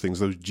sorts of things,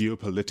 those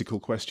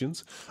geopolitical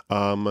questions,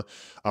 our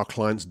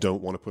clients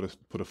don't want to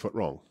put a foot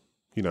wrong.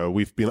 You know,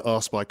 we've been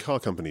asked by car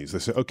companies, they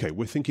say, okay,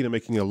 we're thinking of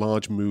making a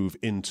large move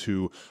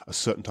into a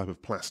certain type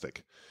of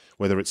plastic,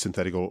 whether it's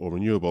synthetic or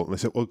renewable. And they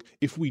say, well,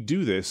 if we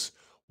do this,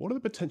 what are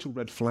the potential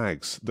red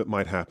flags that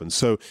might happen?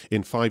 So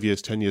in 5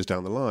 years, 10 years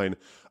down the line,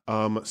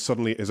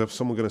 suddenly is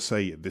someone going to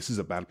say, this is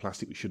a bad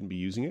plastic, we shouldn't be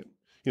using it?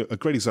 You know, a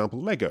great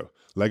example, Lego.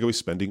 Lego is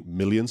spending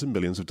millions and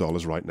millions of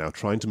dollars right now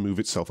trying to move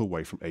itself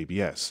away from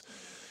ABS.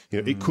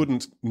 You know, it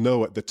couldn't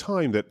know at the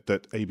time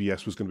that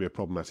ABS was going to be a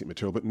problematic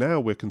material, but now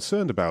we're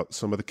concerned about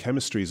some of the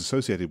chemistries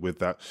associated with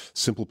that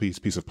simple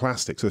piece of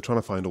plastic. So they're trying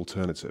to find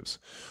alternatives.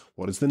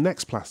 What is the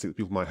next plastic that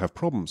people might have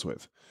problems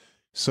with?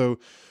 So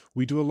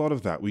we do a lot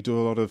of that. We do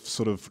a lot of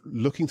sort of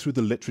looking through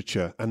the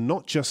literature, and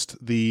not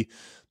just the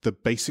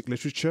basic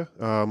literature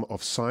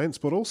of science,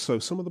 but also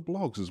some of the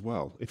blogs as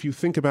well. If you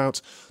think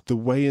about the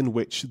way in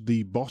which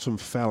the bottom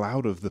fell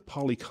out of the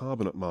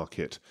polycarbonate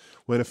market,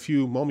 when a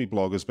few mommy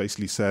bloggers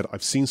basically said,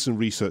 I've seen some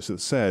research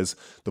that says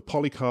the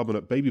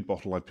polycarbonate baby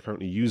bottle I'm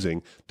currently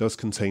using does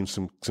contain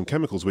some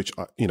chemicals which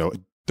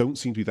don't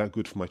seem to be that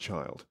good for my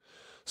child.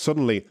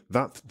 Suddenly,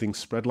 that thing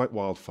spread like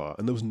wildfire,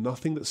 and there was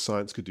nothing that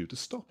science could do to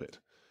stop it.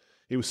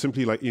 It was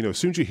simply like, as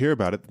soon as you hear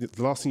about it,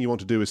 the last thing you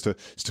want to do is to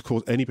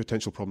cause any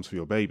potential problems for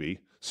your baby.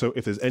 So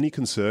if there's any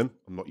concern,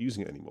 I'm not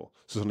using it anymore.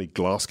 So suddenly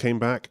glass came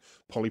back.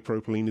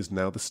 Polypropylene is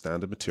now the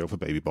standard material for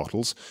baby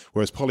bottles,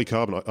 whereas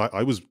polycarbonate,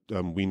 I was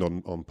weaned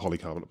on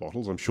polycarbonate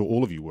bottles. I'm sure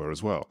all of you were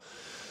as well.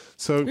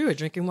 So we were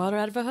drinking water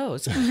out of a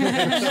hose.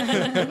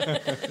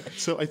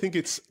 So I think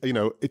it's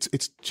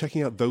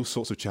checking out those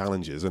sorts of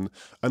challenges. And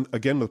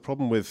again, the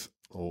problem with,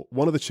 or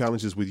one of the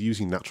challenges with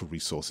using natural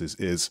resources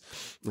is,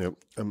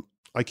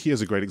 IKEA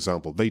is a great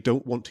example. They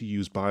don't want to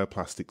use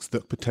bioplastics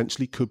that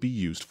potentially could be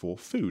used for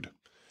food,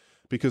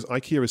 because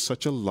IKEA is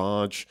such a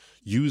large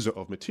user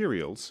of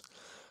materials.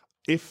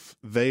 If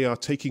they are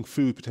taking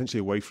food potentially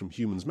away from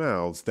humans'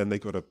 mouths, then they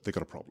got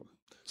a problem.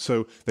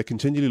 So they're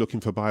continually looking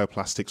for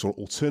bioplastics or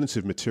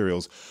alternative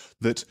materials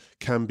that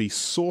can be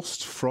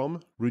sourced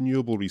from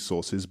renewable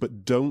resources,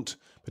 but don't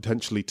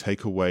potentially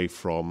take away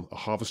from a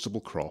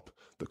harvestable crop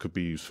that could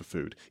be used for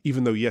food.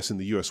 Even though, yes, in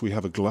the US, we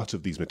have a glut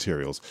of these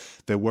materials,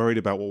 they're worried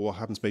about, well, what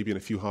happens maybe in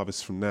a few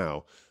harvests from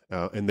now.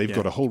 And they've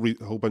got a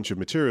whole bunch of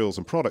materials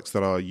and products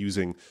that are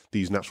using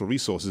these natural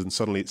resources, and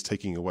suddenly it's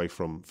taking away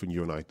from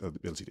you and I the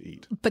ability to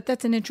eat. But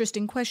that's an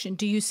interesting question.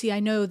 Do you see,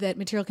 I know that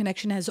Material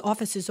ConneXion has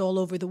offices all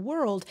over the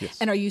world, yes.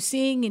 And are you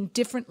seeing in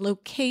different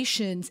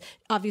locations,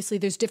 obviously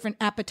there's different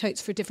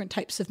appetites for different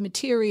types of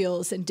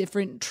materials and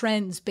different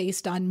trends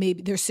based on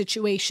maybe their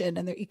situation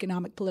and their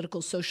economic,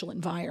 political, social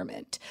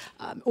environment?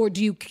 Or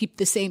do you keep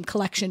the same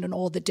collection in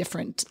all the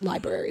different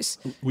libraries?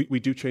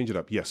 We do change it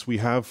up. Yes, we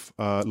have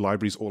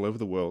libraries all over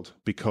the world,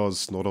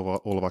 because not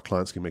all of our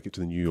clients can make it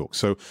to New York.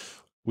 So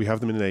we have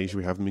them in Asia,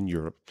 we have them in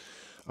Europe.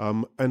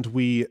 And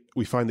we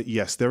find that,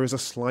 yes, there is a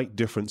slight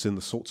difference in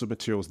the sorts of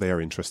materials they are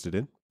interested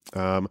in.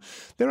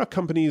 There are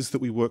companies that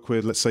we work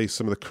with, let's say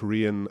some of the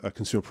Korean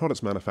consumer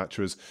products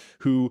manufacturers,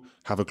 who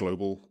have a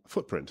global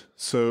footprint.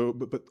 So,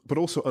 but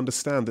also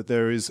understand that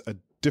there is a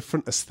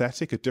different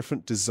aesthetic, a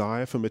different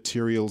desire for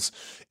materials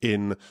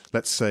in,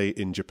 let's say,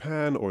 in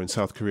Japan or in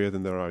South Korea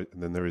than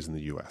there is in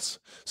the US.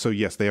 So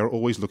yes, they are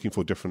always looking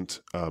for different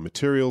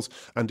materials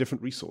and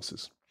different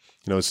resources.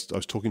 I was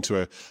talking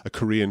to a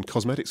Korean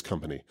cosmetics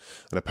company,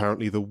 and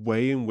apparently the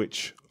way in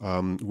which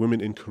women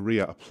in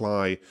Korea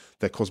apply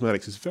their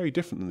cosmetics is very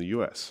different than the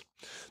US.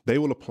 They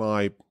will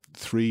apply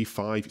 3,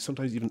 5,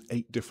 sometimes even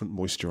 8 different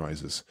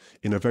moisturizers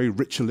in a very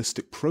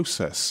ritualistic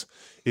process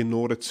in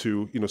order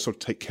to, sort of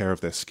take care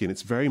of their skin.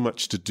 It's very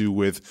much to do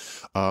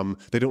with,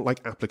 they don't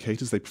like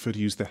applicators. They prefer to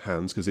use their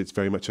hands because it's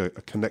very much a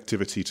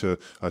connectivity to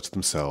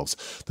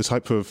themselves. The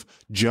type of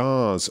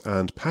jars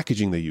and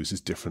packaging they use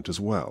is different as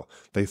well.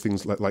 They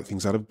like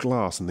things out of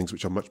glass and things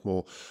which are much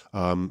more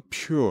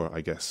pure, I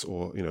guess,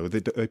 or,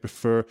 they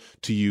prefer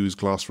to use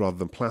glass rather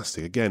than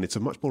plastic. Again, it's a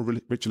much more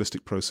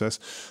ritualistic process.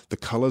 The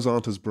colors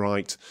aren't as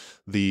bright.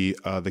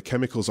 The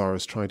chemicals are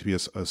trying to be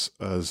as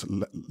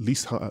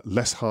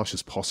less harsh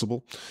as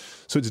possible.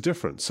 So it's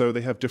different. So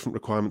they have different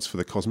requirements for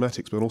the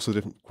cosmetics, but also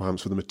different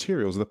requirements for the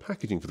materials and the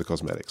packaging for the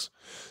cosmetics.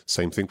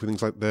 Same thing for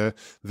things like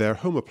their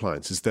home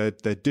appliances, their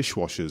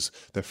dishwashers,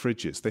 their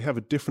fridges. They have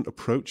a different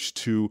approach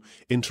to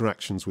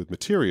interactions with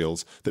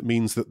materials. That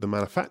means that the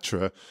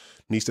manufacturer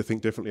needs to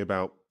think differently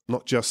about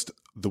not just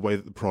the way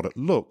that the product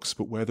looks,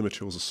 but where the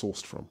materials are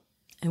sourced from.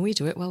 And we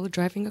do it while we're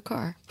driving a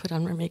car. Put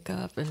on our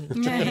makeup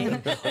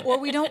and or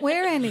we don't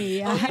wear any.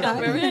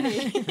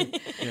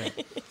 Yeah.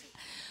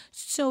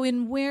 So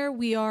in where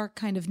we are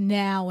kind of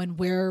now and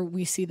where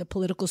we see the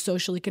political,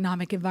 social,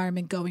 economic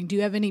environment going, do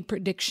you have any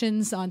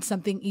predictions on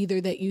something either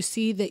that you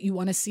see that you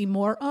want to see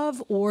more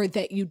of, or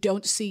that you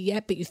don't see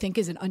yet but you think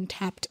is an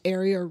untapped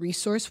area or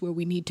resource where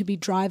we need to be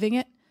driving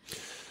it?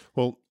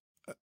 Well,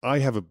 I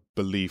have a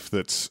belief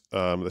that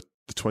the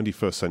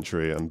 21st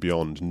century and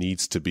beyond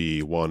needs to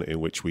be one in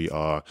which we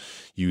are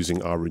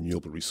using our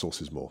renewable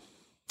resources more.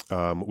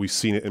 We've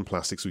seen it in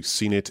plastics. We've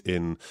seen it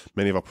in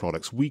many of our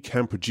products. We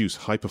can produce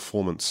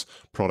high-performance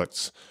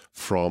products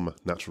from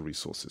natural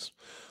resources.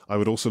 I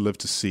would also love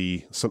to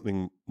see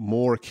something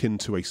more akin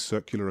to a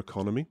circular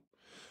economy,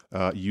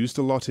 used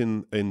a lot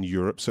in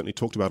Europe, certainly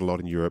talked about a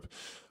lot in Europe.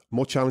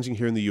 More challenging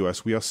here in the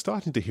US. We are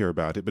starting to hear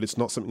about it, but it's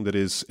not something that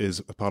is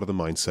a part of the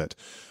mindset,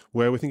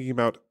 where we're thinking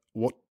about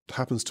what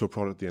happens to a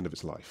product at the end of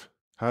its life.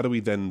 How do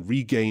we then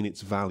regain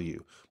its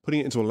value?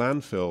 Putting it into a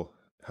landfill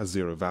has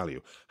zero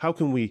value. How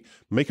can we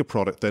make a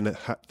product then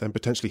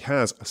potentially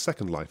has a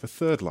second life, a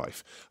third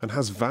life, and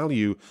has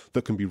value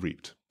that can be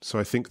reaped? So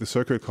I think the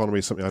circular economy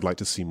is something I'd like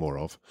to see more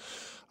of.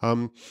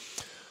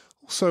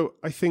 Also,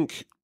 I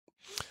think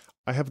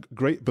I have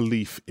great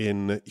belief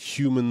in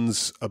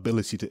humans'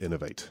 ability to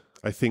innovate.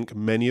 I think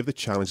many of the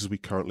challenges we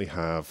currently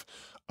have,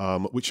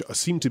 which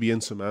seem to be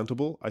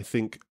insurmountable, I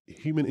think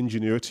human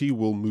ingenuity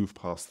will move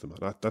past them.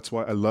 That's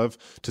why I love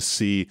to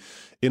see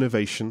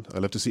innovation, I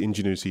love to see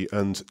ingenuity,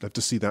 and love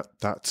to see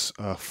that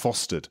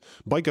fostered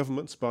by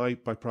governments, by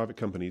private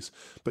companies,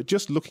 but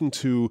just looking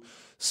to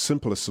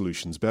simpler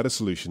solutions, better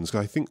solutions.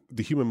 I think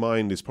the human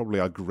mind is probably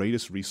our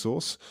greatest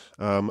resource.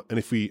 And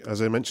if we,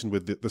 as I mentioned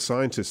with the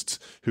scientists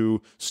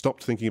who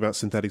stopped thinking about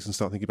synthetics and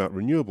start thinking about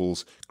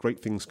renewables, great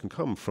things can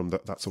come from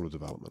that sort of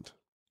development.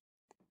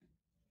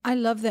 I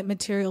love that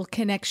Material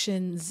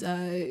ConneXion's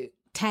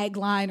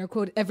tagline or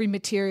quote, every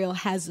material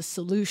has a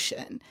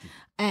solution.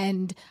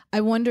 And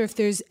I wonder if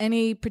there's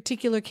any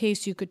particular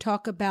case you could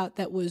talk about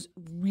that was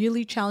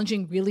really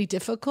challenging, really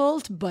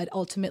difficult, but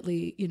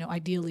ultimately,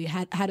 ideally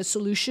had a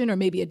solution, or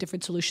maybe a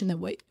different solution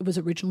than what was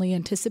originally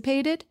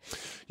anticipated.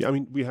 Yeah, I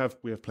mean, we have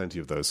plenty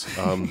of those.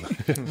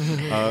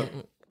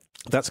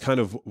 That's kind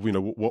of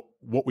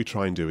what we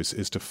try and do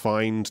is to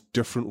find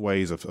different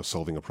ways of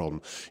solving a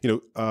problem.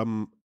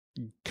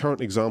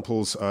 current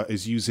examples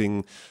is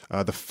using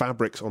the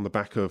fabrics on the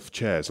back of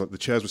chairs. Like the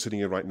chairs we're sitting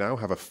in right now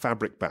have a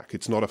fabric back.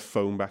 It's not a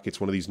foam back. It's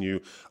one of these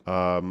new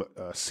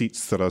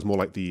seats that are more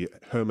like the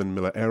Herman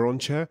Miller Aeron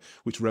chair,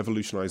 which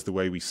revolutionized the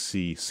way we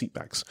see seat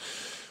backs.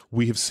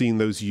 We have seen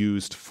those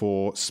used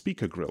for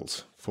speaker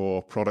grills,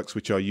 for products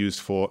which are used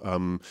for,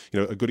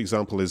 a good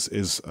example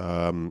is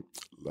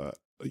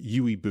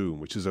UE Boom,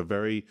 which is a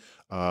very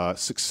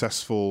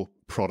successful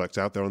product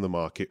out there on the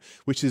market,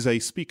 which is a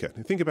speaker.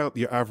 And think about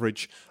your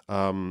average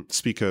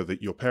speaker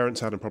that your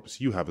parents had and probably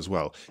you have as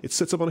well. It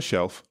sits up on a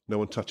shelf. No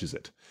one touches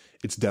it.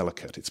 It's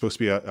delicate. It's supposed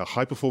to be a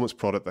high-performance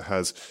product that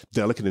has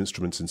delicate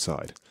instruments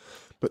inside.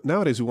 But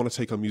nowadays, we want to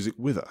take our music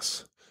with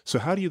us. So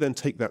how do you then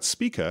take that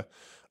speaker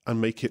and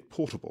make it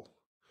portable?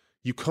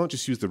 You can't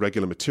just use the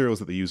regular materials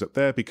that they use up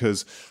there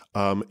because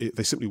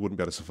they simply wouldn't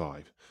be able to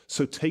survive.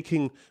 So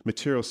taking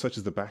materials such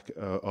as the back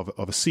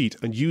of a seat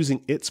and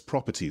using its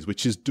properties,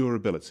 which is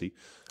durability,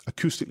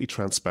 acoustically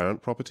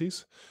transparent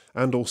properties,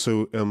 and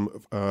also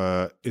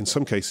in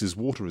some cases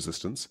water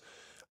resistance,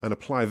 and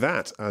apply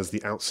that as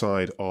the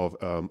outside of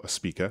a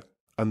speaker,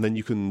 and then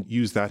you can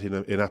use that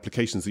in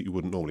applications that you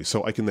wouldn't normally.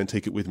 So I can then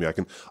take it with me. I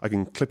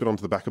can clip it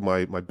onto the back of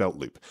my belt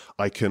loop.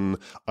 I can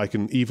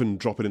even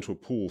drop it into a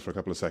pool for a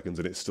couple of seconds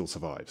and it still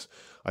survives.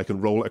 I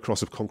can roll it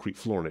across a concrete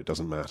floor and it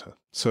doesn't matter.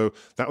 So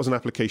that was an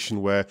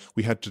application where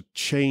we had to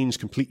change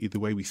completely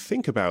the way we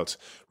think about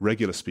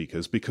regular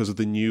speakers because of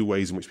the new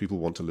ways in which people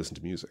want to listen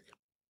to music.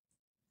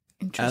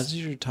 As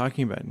you're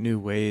talking about new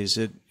ways,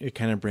 it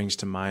kind of brings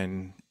to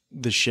mind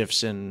the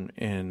shifts in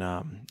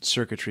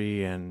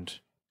circuitry and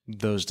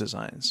those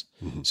designs.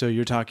 Mm-hmm. So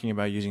you're talking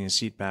about using a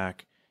seat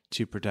back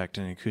to protect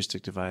an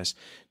acoustic device.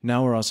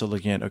 Now we're also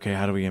looking at, okay,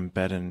 how do we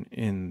embed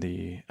in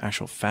the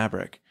actual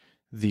fabric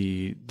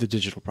the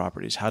digital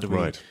properties? How do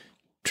we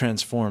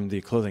transform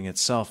the clothing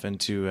itself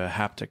into a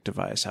haptic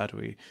device? How do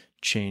we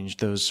change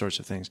those sorts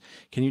of things?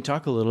 Can you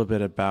talk a little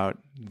bit about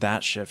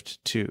that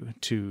shift to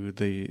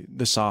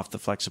the soft, the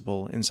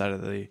flexible inside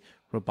of the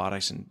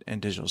robotics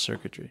and digital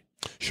circuitry?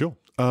 Sure.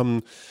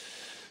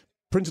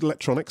 Printed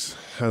electronics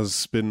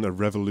has been a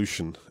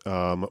revolution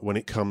when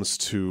it comes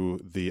to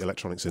the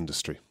electronics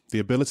industry. The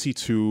ability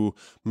to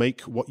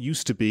make what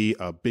used to be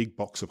a big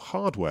box of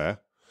hardware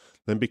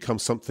then become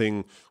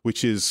something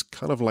which is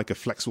kind of like a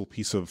flexible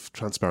piece of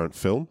transparent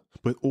film,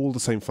 but all the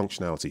same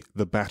functionality.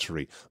 The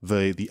battery,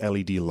 the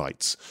LED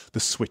lights, the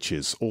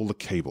switches, all the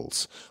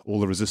cables, all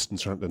the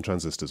resistance and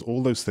transistors,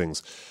 all those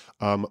things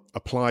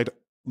applied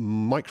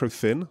micro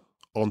thin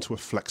onto a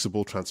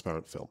flexible,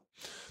 transparent film.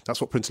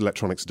 That's what printed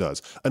electronics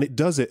does. And it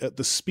does it at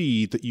the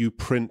speed that you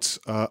print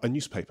a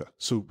newspaper.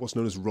 So what's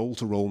known as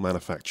roll-to-roll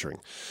manufacturing.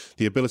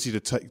 The ability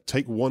to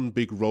take one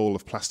big roll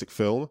of plastic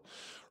film,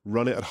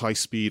 run it at high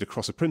speed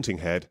across a printing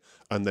head,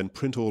 and then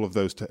print all of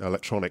those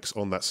electronics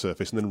on that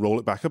surface, and then roll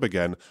it back up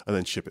again, and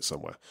then ship it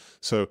somewhere.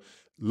 So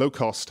low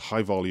cost,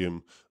 high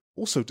volume,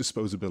 also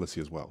disposability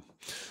as well.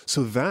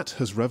 So that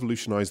has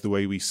revolutionized the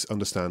way we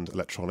understand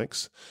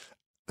electronics,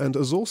 and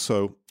has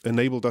also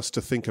enabled us to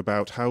think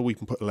about how we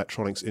can put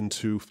electronics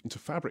into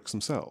fabrics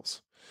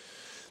themselves.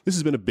 This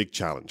has been a big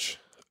challenge,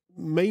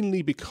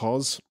 mainly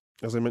because,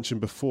 as I mentioned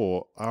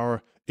before,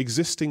 our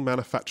existing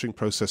manufacturing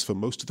process for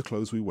most of the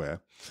clothes we wear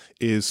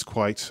is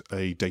quite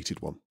a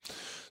dated one.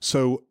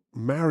 So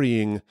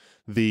marrying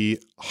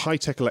the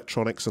high-tech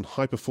electronics and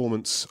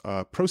high-performance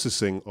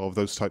processing of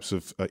those types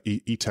of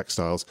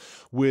e-textiles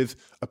with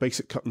a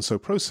basic cut-and-sew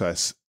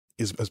process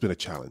has been a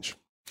challenge.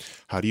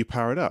 How do you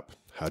power it up?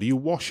 How do you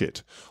wash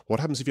it? What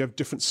happens if you have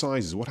different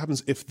sizes? What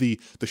happens if the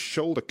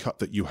shoulder cut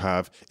that you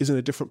have is in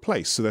a different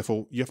place? So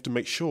therefore, you have to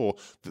make sure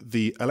that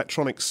the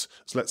electronics,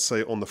 let's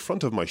say on the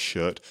front of my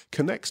shirt,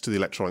 connects to the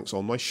electronics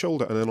on my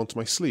shoulder and then onto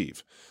my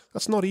sleeve.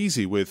 That's not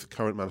easy with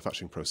current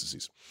manufacturing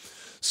processes.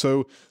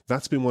 So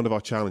that's been one of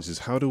our challenges.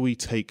 How do we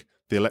take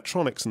the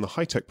electronics and the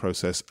high-tech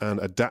process and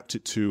adapt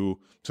it to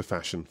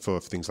fashion for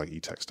things like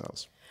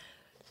e-textiles?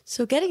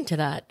 So getting to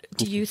that,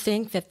 do you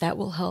think that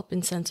will help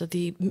in sense of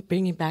the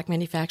bringing back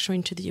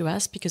manufacturing to the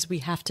U.S. because we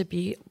have to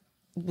be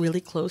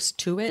really close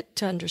to it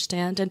to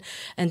understand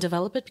and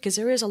develop it? Because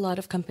there is a lot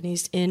of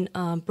companies in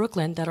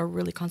Brooklyn that are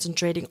really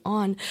concentrating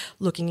on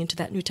looking into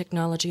that new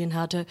technology and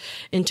how to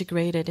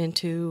integrate it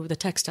into the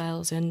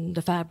textiles and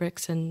the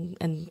fabrics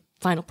and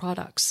final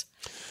products.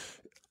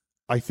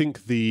 I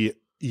think there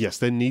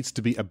needs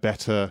to be a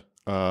better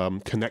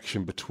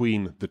connection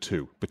between the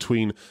two,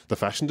 between the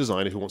fashion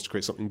designer who wants to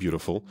create something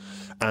beautiful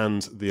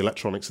and the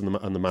electronics and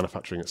the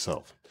manufacturing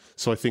itself.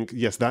 So I think,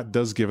 yes, that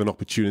does give an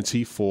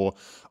opportunity for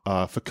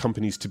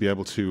companies to be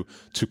able to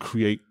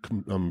create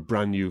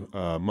brand new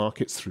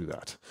markets through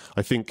that.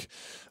 I think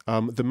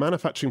the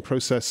manufacturing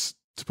process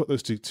to put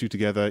those two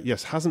together,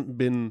 yes, hasn't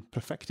been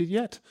perfected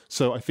yet.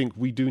 So I think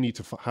we do need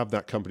to have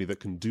that company that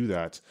can do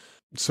that.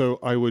 So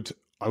I would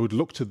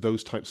look to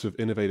those types of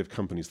innovative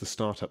companies, the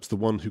startups, the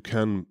ones who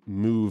can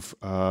move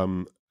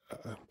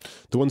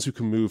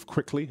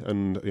quickly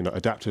and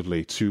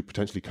adaptively to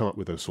potentially come up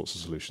with those sorts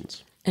of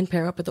solutions. And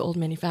pair up with the old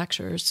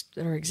manufacturers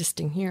that are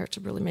existing here to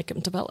really make them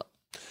develop.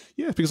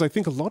 Yeah, because I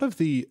think a lot of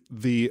the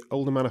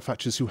older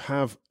manufacturers who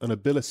have an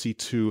ability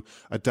to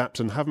adapt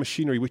and have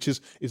machinery which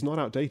is not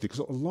outdated, because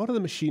a lot of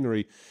the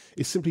machinery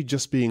is simply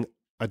just being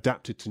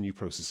adapted to new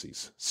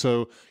processes.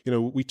 So,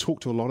 we talk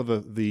to a lot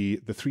of the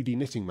 3D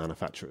knitting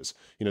manufacturers,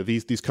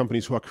 these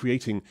companies who are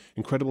creating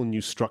incredible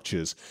new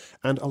structures.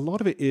 And a lot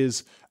of it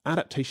is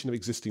adaptation of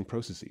existing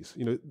processes.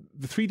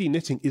 The 3D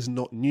knitting is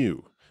not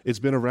new. It's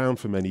been around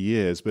for many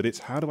years, but it's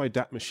how do I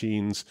adapt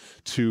machines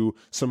to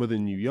some of the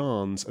new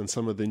yarns and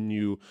some of the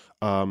new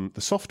the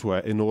software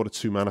in order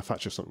to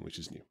manufacture something which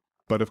is new.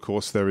 But of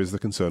course, there is the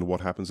concern,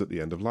 what happens at the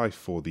end of life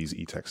for these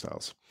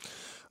e-textiles?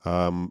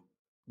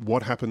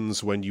 What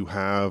happens when you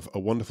have a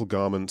wonderful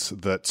garment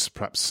that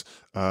perhaps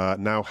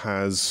now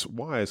has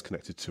wires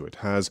connected to it,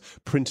 has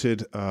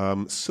printed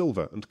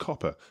silver and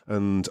copper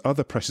and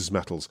other precious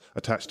metals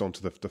attached onto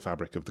the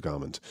fabric of the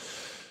garment?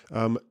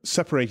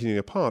 Separating it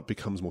apart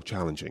becomes more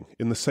challenging.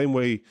 In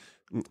the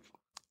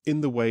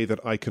way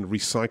that I can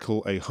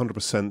recycle a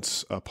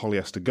 100%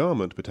 polyester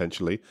garment,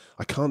 potentially,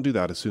 I can't do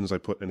that as soon as I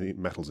put any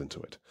metals into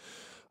it.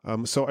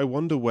 So I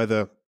wonder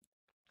whether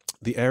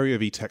the area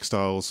of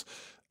e-textiles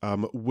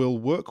will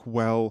work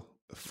well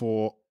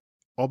for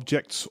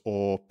objects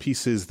or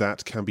pieces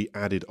that can be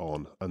added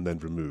on and then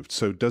removed.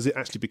 So does it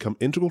actually become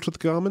integral to the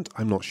garment?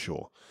 I'm not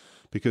sure.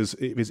 Because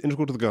if it's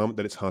integral to the garment,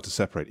 then it's hard to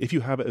separate. If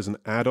you have it as an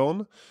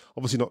add-on,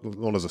 obviously not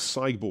as a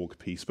cyborg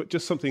piece, but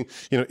just something,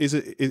 is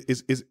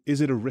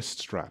it a wrist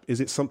strap? Is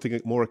it something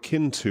more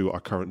akin to our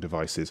current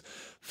devices?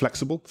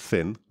 Flexible,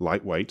 thin,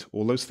 lightweight,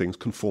 all those things,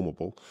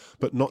 conformable,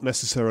 but not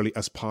necessarily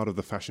as part of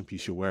the fashion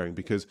piece you're wearing.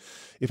 Because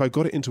if I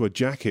got it into a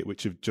jacket,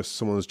 which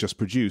someone has just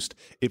produced,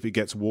 if it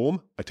gets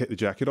warm, I take the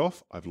jacket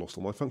off, I've lost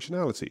all my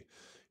functionality.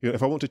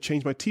 If I want to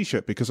change my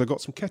t-shirt because I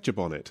got some ketchup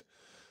on it,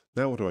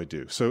 now what do I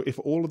do? So if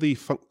all of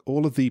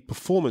the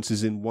performance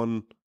is in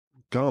one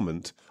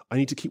garment, I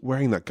need to keep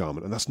wearing that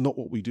garment, and that's not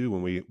what we do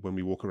when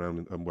we walk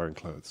around and wearing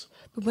clothes.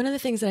 But one of the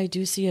things that I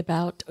do see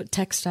about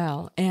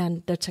textile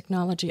and the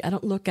technology, I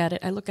look at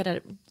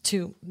it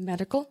to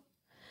medical,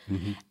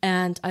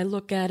 and I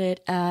look at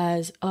it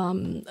as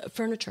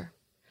furniture.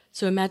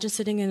 So imagine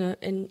sitting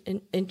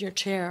in your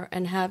chair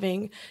and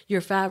having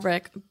your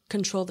fabric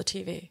control the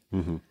TV.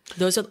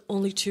 Those are the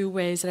only two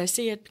ways that I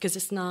see it, because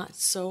it's not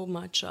so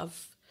much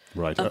of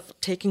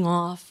taking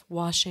off,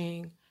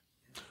 washing.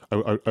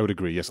 I would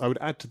agree, yes. I would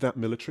add to that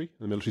military.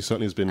 The military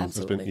certainly has been,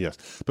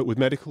 yes. But with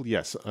medical,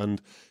 yes.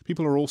 And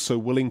people are also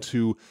willing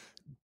to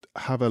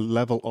have a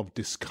level of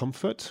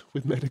discomfort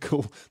with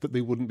medical that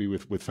they wouldn't be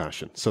with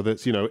fashion. So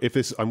that's,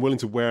 I'm willing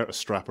to wear a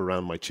strap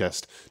around my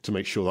chest to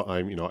make sure that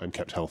I'm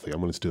kept healthy.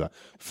 I'm willing to do that.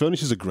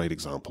 Furniture is a great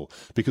example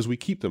because we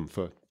keep them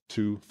for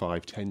 2,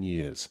 5, 10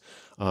 years.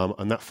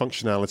 And that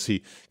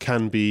functionality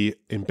can be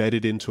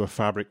embedded into a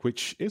fabric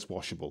which is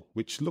washable,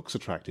 which looks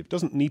attractive. It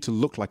doesn't need to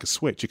look like a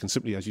switch. It can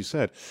simply, as you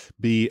said,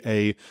 be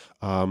a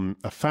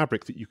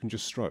fabric that you can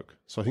just stroke.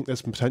 So I think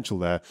there's some potential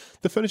there.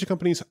 The furniture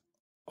companies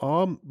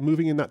are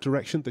moving in that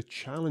direction. The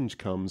challenge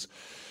comes,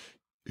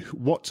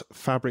 what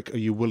fabric are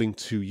you willing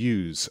to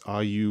use?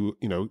 Are you,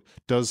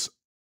 does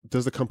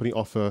the company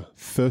offer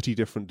 30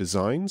 different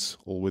designs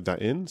all with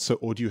that in?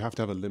 Or do you have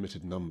to have a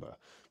limited number?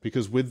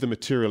 Because with the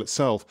material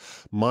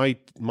itself, my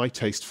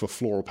taste for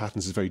floral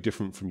patterns is very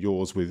different from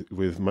yours with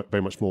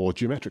very much more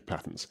geometric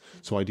patterns.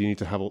 So I do need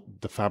to have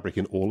the fabric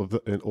in all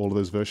of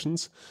those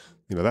versions.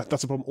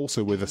 That's a problem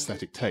also with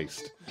aesthetic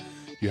taste.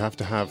 You have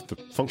to have the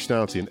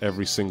functionality in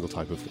every single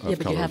type of color.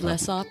 But you have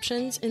less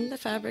options in the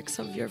fabrics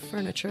of your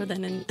furniture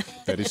than in...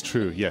 That is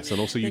true, yes.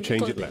 And also you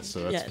change it less,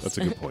 so that's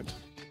a good point.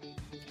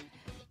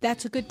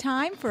 That's a good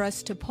time for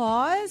us to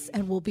pause,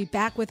 and we'll be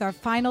back with our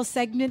final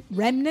segment,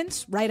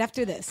 Remnants, right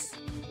after this.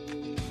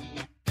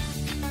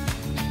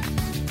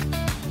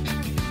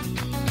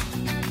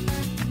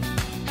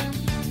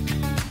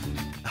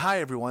 Hi,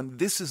 everyone.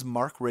 This is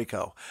Mark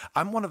Rako.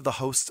 I'm one of the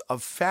hosts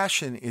of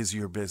Fashion is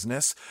Your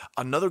Business,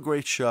 another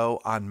great show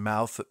on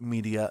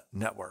MouthMedia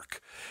Network.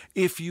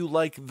 If you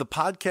like the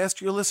podcast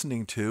you're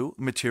listening to,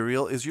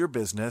 Material is Your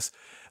Business,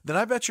 then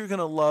I bet you're going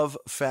to love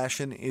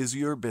Fashion is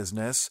Your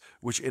Business,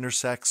 which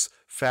intersects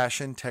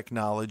fashion,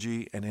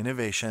 technology, and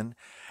innovation,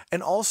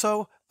 and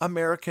also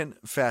American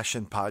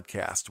Fashion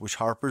Podcast, which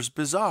Harper's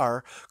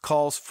Bazaar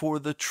calls for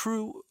the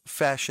true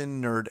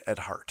fashion nerd at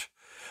heart.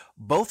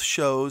 Both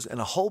shows and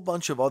a whole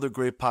bunch of other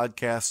great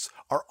podcasts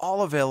are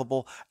all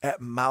available at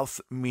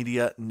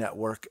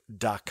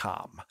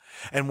MouthMediaNetwork.com.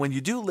 And when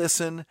you do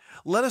listen,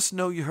 let us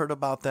know you heard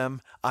about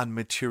them on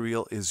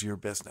Material is Your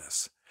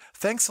Business.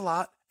 Thanks a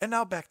lot, and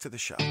now back to the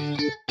show.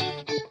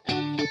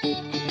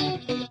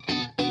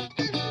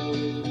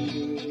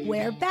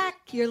 We're back.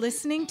 You're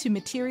listening to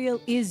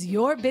Material is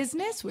Your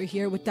Business. We're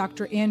here with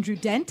Dr. Andrew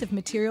Dent of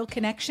Material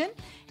ConneXion,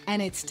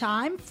 and it's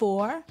time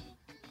for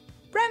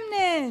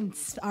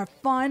Remnants, our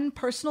fun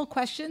personal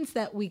questions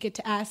that we get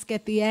to ask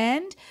at the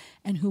end.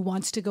 And who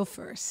wants to go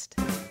first?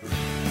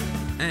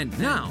 And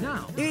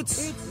now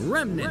it's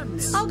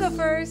Remnants. I'll go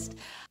first.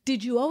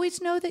 Did you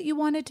always know that you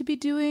wanted to be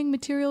doing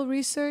material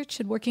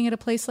research and working at a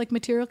place like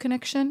Material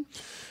ConneXion?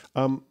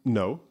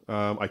 No.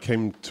 I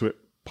came to it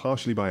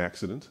partially by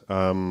accident.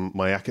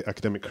 My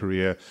academic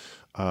career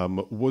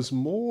was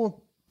more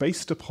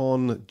based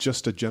upon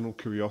just a general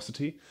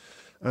curiosity.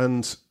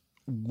 And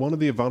one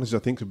of the advantages, I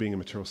think, of being a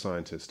material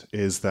scientist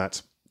is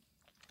that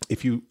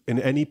if you, in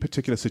any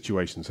particular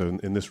situation, so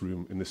in this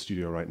room, in this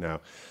studio right now,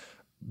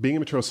 being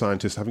a material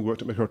scientist, having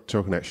worked at Material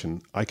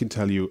ConneXion, I can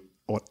tell you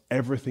what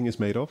everything is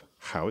made of,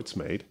 how it's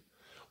made,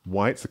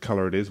 why it's the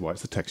color it is, why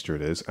it's the texture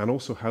it is, and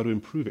also how to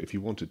improve it if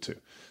you wanted to.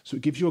 So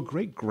it gives you a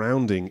great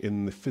grounding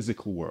in the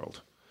physical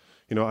world.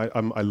 You know,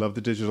 I love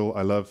the digital,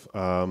 I love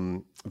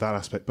that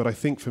aspect, but I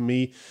think for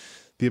me,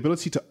 the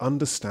ability to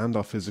understand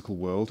our physical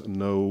world and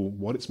know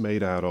what it's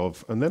made out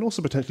of, and then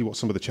also potentially what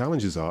some of the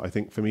challenges are, I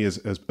think for me has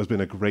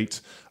been a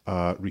great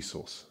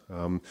resource.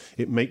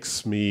 It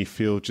makes me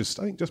feel just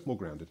more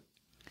grounded.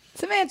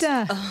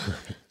 Samanta.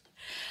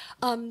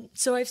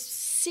 So I've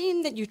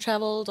seen that you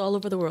traveled all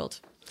over the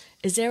world.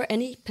 Is there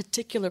any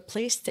particular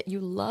place that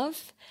you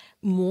love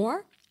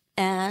more,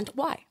 and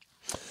why?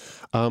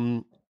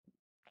 One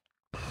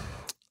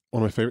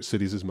of my favorite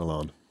cities is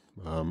Milan.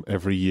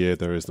 Every year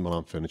there is the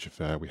Milan Furniture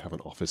Fair. We have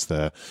an office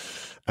there.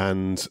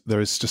 And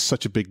there is just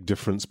such a big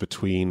difference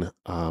between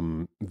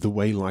the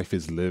way life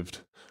is lived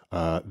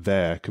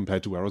there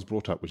compared to where I was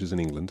brought up, which is in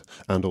England,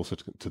 and also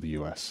to the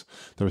US.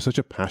 There is such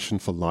a passion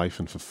for life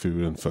and for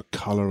food and for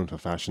color and for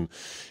fashion.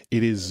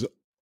 It is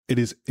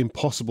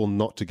impossible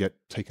not to get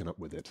taken up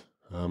with it.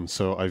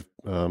 So I've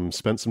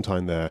spent some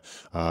time there,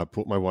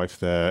 brought my wife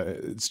there.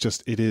 It's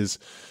just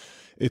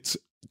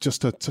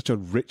such a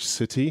rich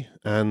city,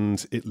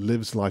 and it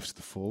lives life to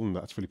the full, and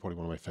that's really probably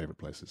one of my favorite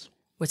places.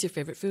 What's your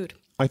favorite food?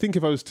 I think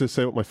if I was to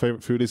say what my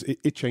favorite food is,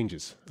 it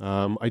changes.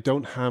 I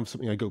don't have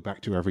something I go back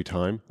to every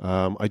time.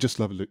 I just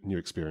love new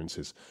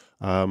experiences.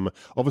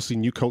 Obviously,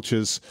 new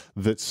cultures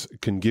that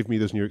can give me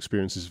those new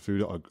experiences of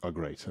food are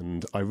great,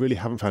 and I really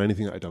haven't found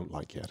anything that I don't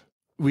like yet.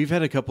 We've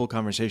had a couple of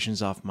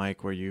conversations off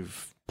mic where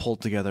you've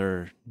pulled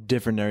together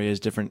different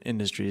areas, different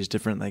industries,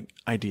 different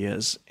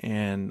ideas,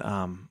 and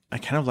I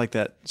kind of like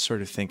that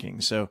sort of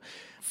thinking. So,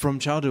 from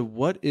childhood,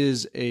 what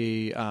is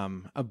a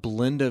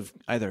blend of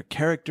either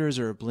characters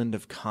or a blend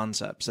of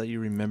concepts that you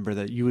remember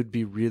that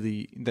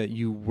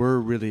you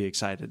were really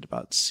excited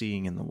about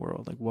seeing in the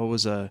world? Like, what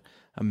was a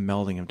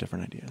melding of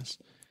different ideas?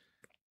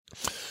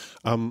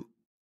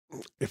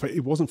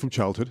 It wasn't from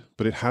childhood,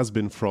 but it has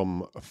been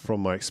from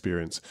my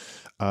experience.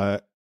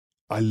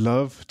 I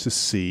love to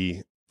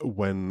see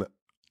when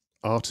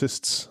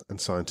artists and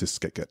scientists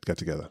get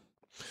together.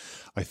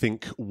 I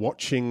think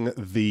watching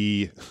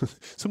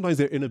sometimes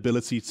their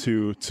inability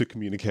to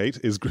communicate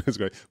is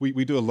great.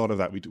 We do a lot of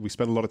that. We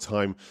spend a lot of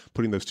time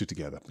putting those two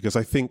together, because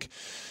I think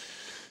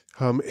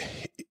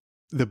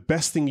the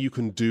best thing you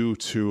can do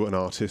to an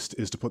artist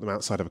is to put them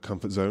outside of a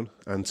comfort zone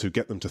and to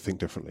get them to think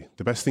differently.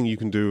 The best thing you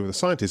can do with a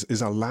scientist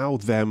is allow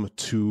them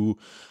to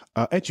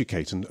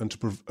educate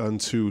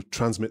and to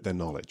transmit their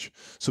knowledge.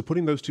 So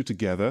putting those two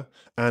together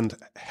and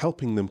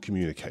helping them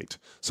communicate.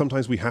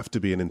 Sometimes we have to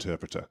be an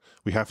interpreter.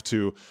 We have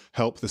to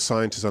help the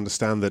scientist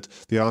understand that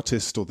the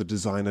artist or the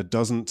designer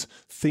doesn't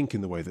think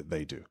in the way that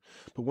they do.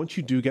 But once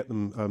you do get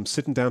them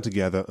sitting down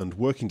together and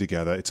working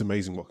together, it's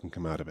amazing what can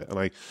come out of it.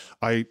 And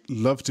I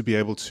love to be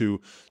able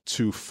to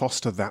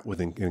foster that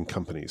within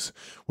companies.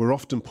 We're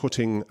often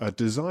putting a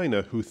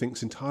designer who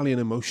thinks entirely in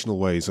emotional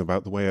ways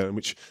about the way in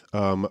which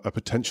a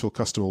potential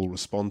customer will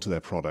respond to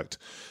their product.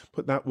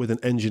 Put that with an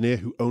engineer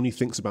who only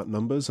thinks about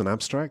numbers and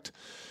abstract.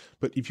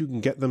 But if you can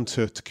get them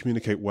to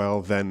communicate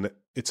well, then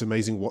it's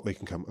amazing what they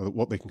can come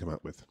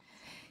out with.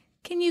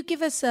 Can you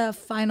give us a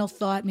final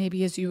thought,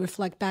 maybe as you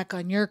reflect back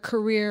on your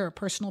career or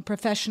personal,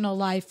 professional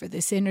life or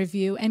this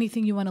interview?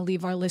 Anything you want to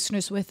leave our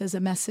listeners with as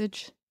a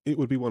message? It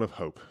would be one of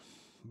hope.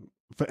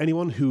 For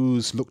anyone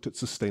who's looked at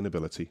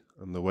sustainability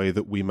and the way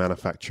that we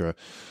manufacture,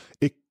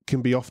 it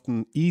can be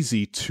often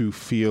easy to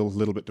feel a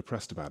little bit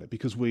depressed about it,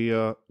 because we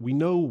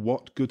know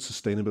what good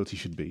sustainability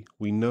should be.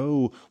 We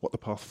know what the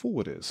path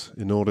forward is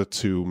in order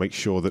to make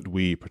sure that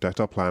we protect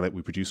our planet,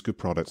 we produce good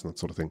products and that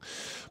sort of thing.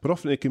 But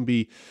often you can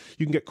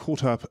get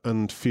caught up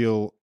and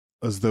feel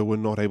as though we're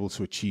not able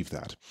to achieve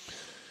that.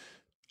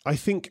 I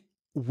think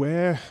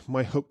where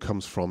my hope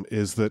comes from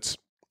is that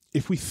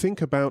if we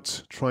think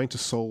about trying to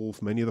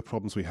solve many of the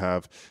problems we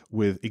have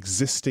with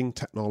existing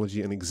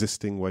technology and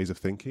existing ways of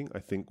thinking, I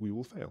think we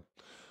will fail.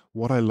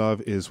 What I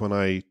love is when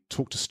I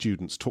talk to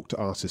students, talk to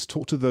artists,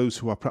 talk to those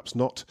who are perhaps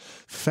not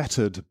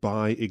fettered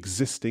by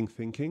existing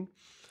thinking,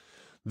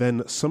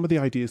 then some of the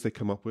ideas they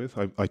come up with,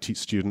 I teach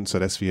students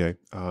at SVA,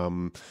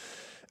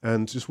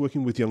 and just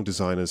working with young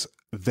designers,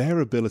 their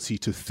ability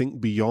to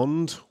think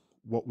beyond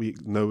what we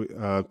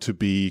know to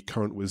be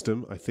current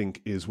wisdom, I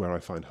think, is where I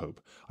find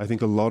hope. I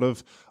think a lot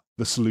of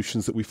the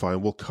solutions that we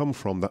find will come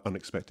from that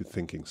unexpected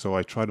thinking. So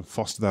I try to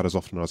foster that as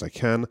often as I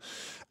can,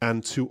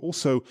 and to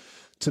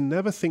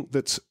never think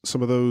that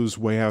some of those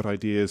way out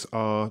ideas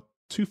are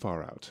too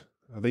far out.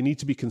 They need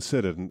to be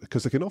considered,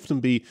 because they can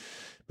often be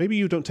maybe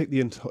you don't take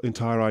the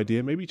entire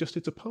idea, maybe just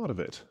it's a part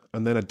of it,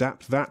 and then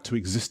adapt that to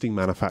existing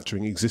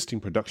manufacturing, existing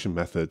production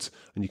methods,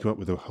 and you come up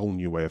with a whole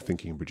new way of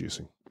thinking and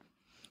producing.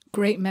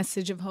 Great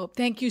message of hope.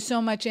 Thank you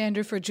so much,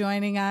 Andrew, for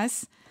joining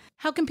us.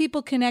 How can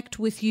people connect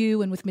with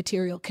you and with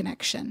Material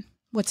ConneXion?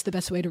 What's the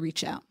best way to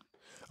reach out?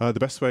 The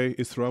best way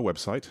is through our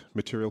website,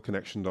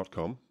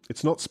 materialconnexion.com.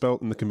 It's not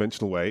spelled in the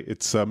conventional way.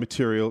 It's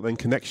material, then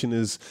connection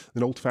is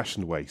an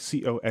old-fashioned way,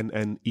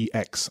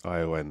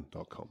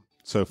 Connexion.com.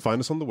 So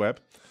find us on the web.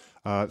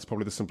 It's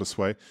probably the simplest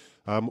way.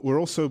 We're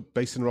also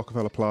based in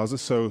Rockefeller Plaza,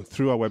 so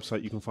through our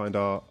website you can find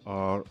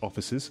our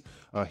offices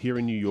here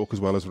in New York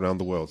as well as around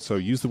the world. So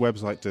use the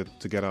website to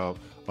get our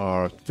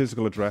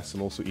physical address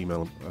and also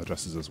email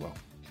addresses as well.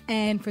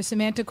 And for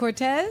Samanta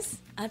Cortes.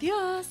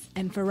 Adios.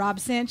 And for Rob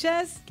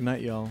Sanchez. Good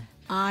night, y'all.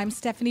 I'm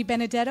Stephanie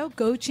Benedetto.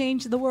 Go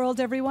change the world,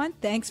 everyone.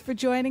 Thanks for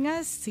joining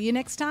us. See you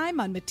next time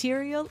on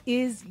Material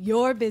is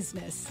Your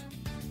Business.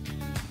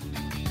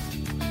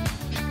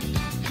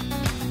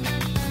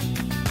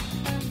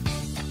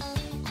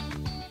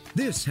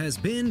 This has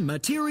been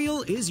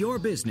Material is Your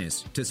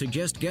Business. To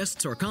suggest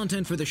guests or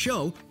content for the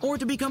show, or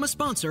to become a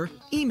sponsor,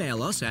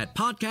 email us at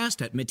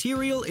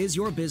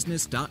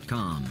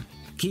podcast@materialisyourbusiness.com.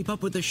 Keep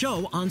up with the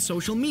show on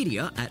social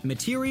media at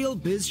Material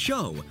Biz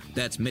Show.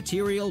 That's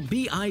Material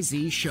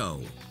BIZ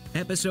Show.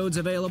 Episodes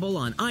available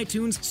on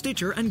iTunes,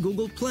 Stitcher, and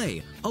Google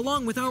Play,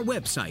 along with our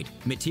website,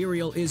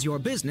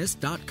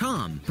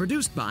 materialisyourbusiness.com.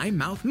 Produced by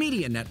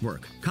MouthMedia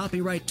Network.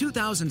 Copyright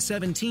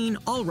 2017,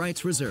 all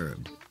rights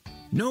reserved.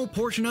 No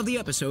portion of the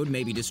episode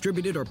may be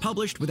distributed or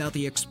published without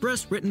the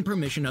express written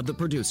permission of the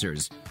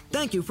producers.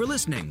 Thank you for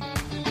listening.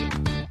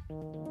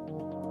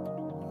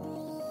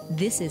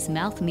 This is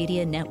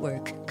MouthMedia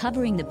Network,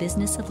 covering the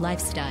business of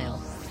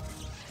lifestyle.